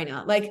a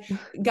vagina. Like,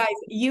 guys,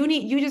 you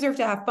deserve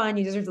to have fun.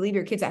 You deserve to leave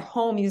your kids at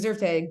home. You deserve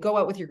to go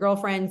out with your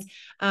girlfriends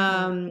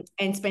and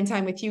spend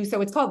time with you. So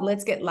it's called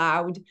Let's Get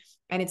Loud.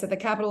 And it's at the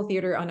Capitol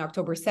Theater on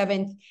October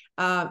 7th.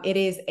 It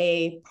is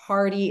a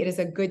party. It is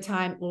a good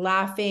time,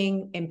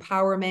 laughing,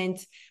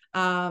 empowerment.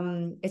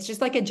 It's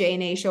just like a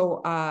J&A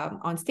show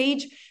on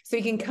stage. So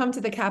you can come to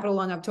the Capitol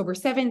on October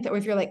 7th, or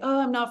if you're like,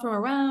 oh, I'm not from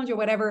around or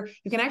whatever,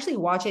 you can actually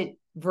watch it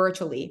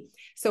virtually.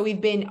 So we've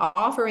been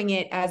offering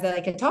it as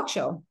like a talk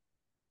show.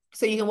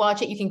 So you can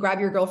watch it. You can grab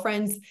your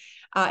girlfriends.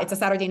 It's a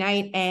Saturday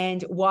night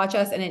and watch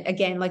us. And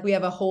again, like we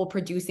have a whole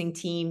producing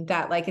team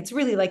that like, it's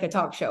really like a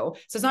talk show.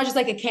 So it's not just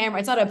like a camera.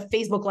 It's not a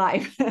Facebook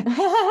Live.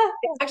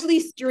 It's actually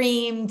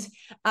streamed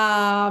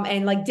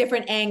and like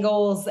different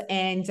angles.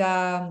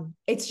 And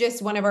it's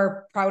just one of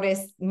our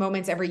proudest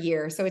moments every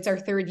year. So it's our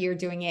third year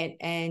doing it.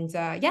 And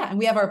and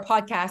we have our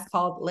podcast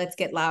called Let's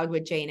Get Loud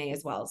with J&A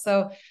as well.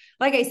 So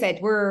like I said,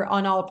 we're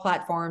on all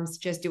platforms,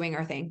 just doing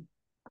our thing.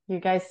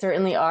 You guys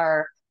certainly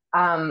are.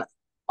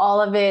 All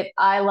of it.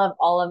 I love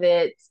all of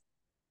it.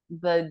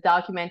 The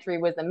documentary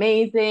was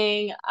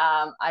amazing.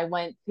 I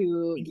went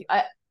to,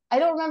 I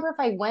don't remember if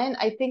I went.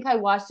 I think I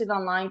watched it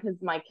online because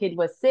my kid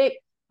was sick,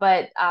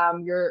 but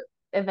your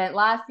event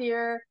last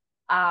year,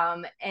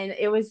 and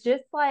it was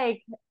just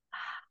like,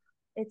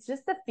 it's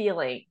just a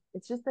feeling.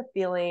 It's just a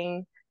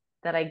feeling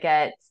that I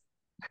get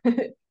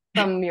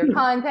from your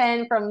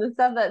content, from the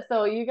stuff that,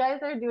 so you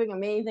guys are doing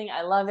amazing.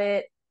 I love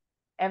it.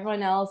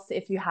 Everyone else,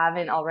 if you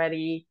haven't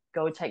already,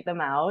 go check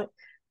them out.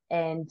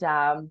 And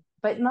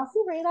but merci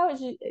right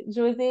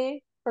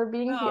Josee, for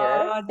being here.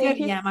 Oh, Thank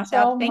you yeah, Masha.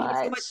 so Thank you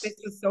so much. much. This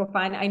was so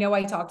fun. I know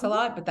I talked a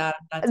lot, but that's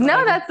what No, I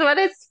do. that's what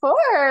it's for.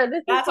 This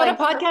is That's what so a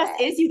podcast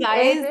perfect. is, you It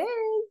guys. is.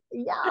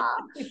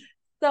 Yeah.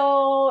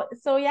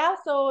 So yeah,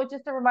 so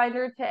just a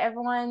reminder to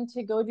everyone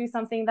to go do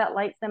something that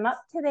lights them up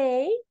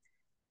today.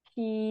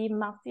 Puis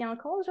merci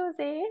encore,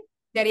 Josee.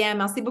 Derrière,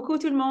 merci beaucoup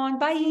tout le monde.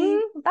 Bye.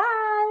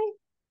 Bye.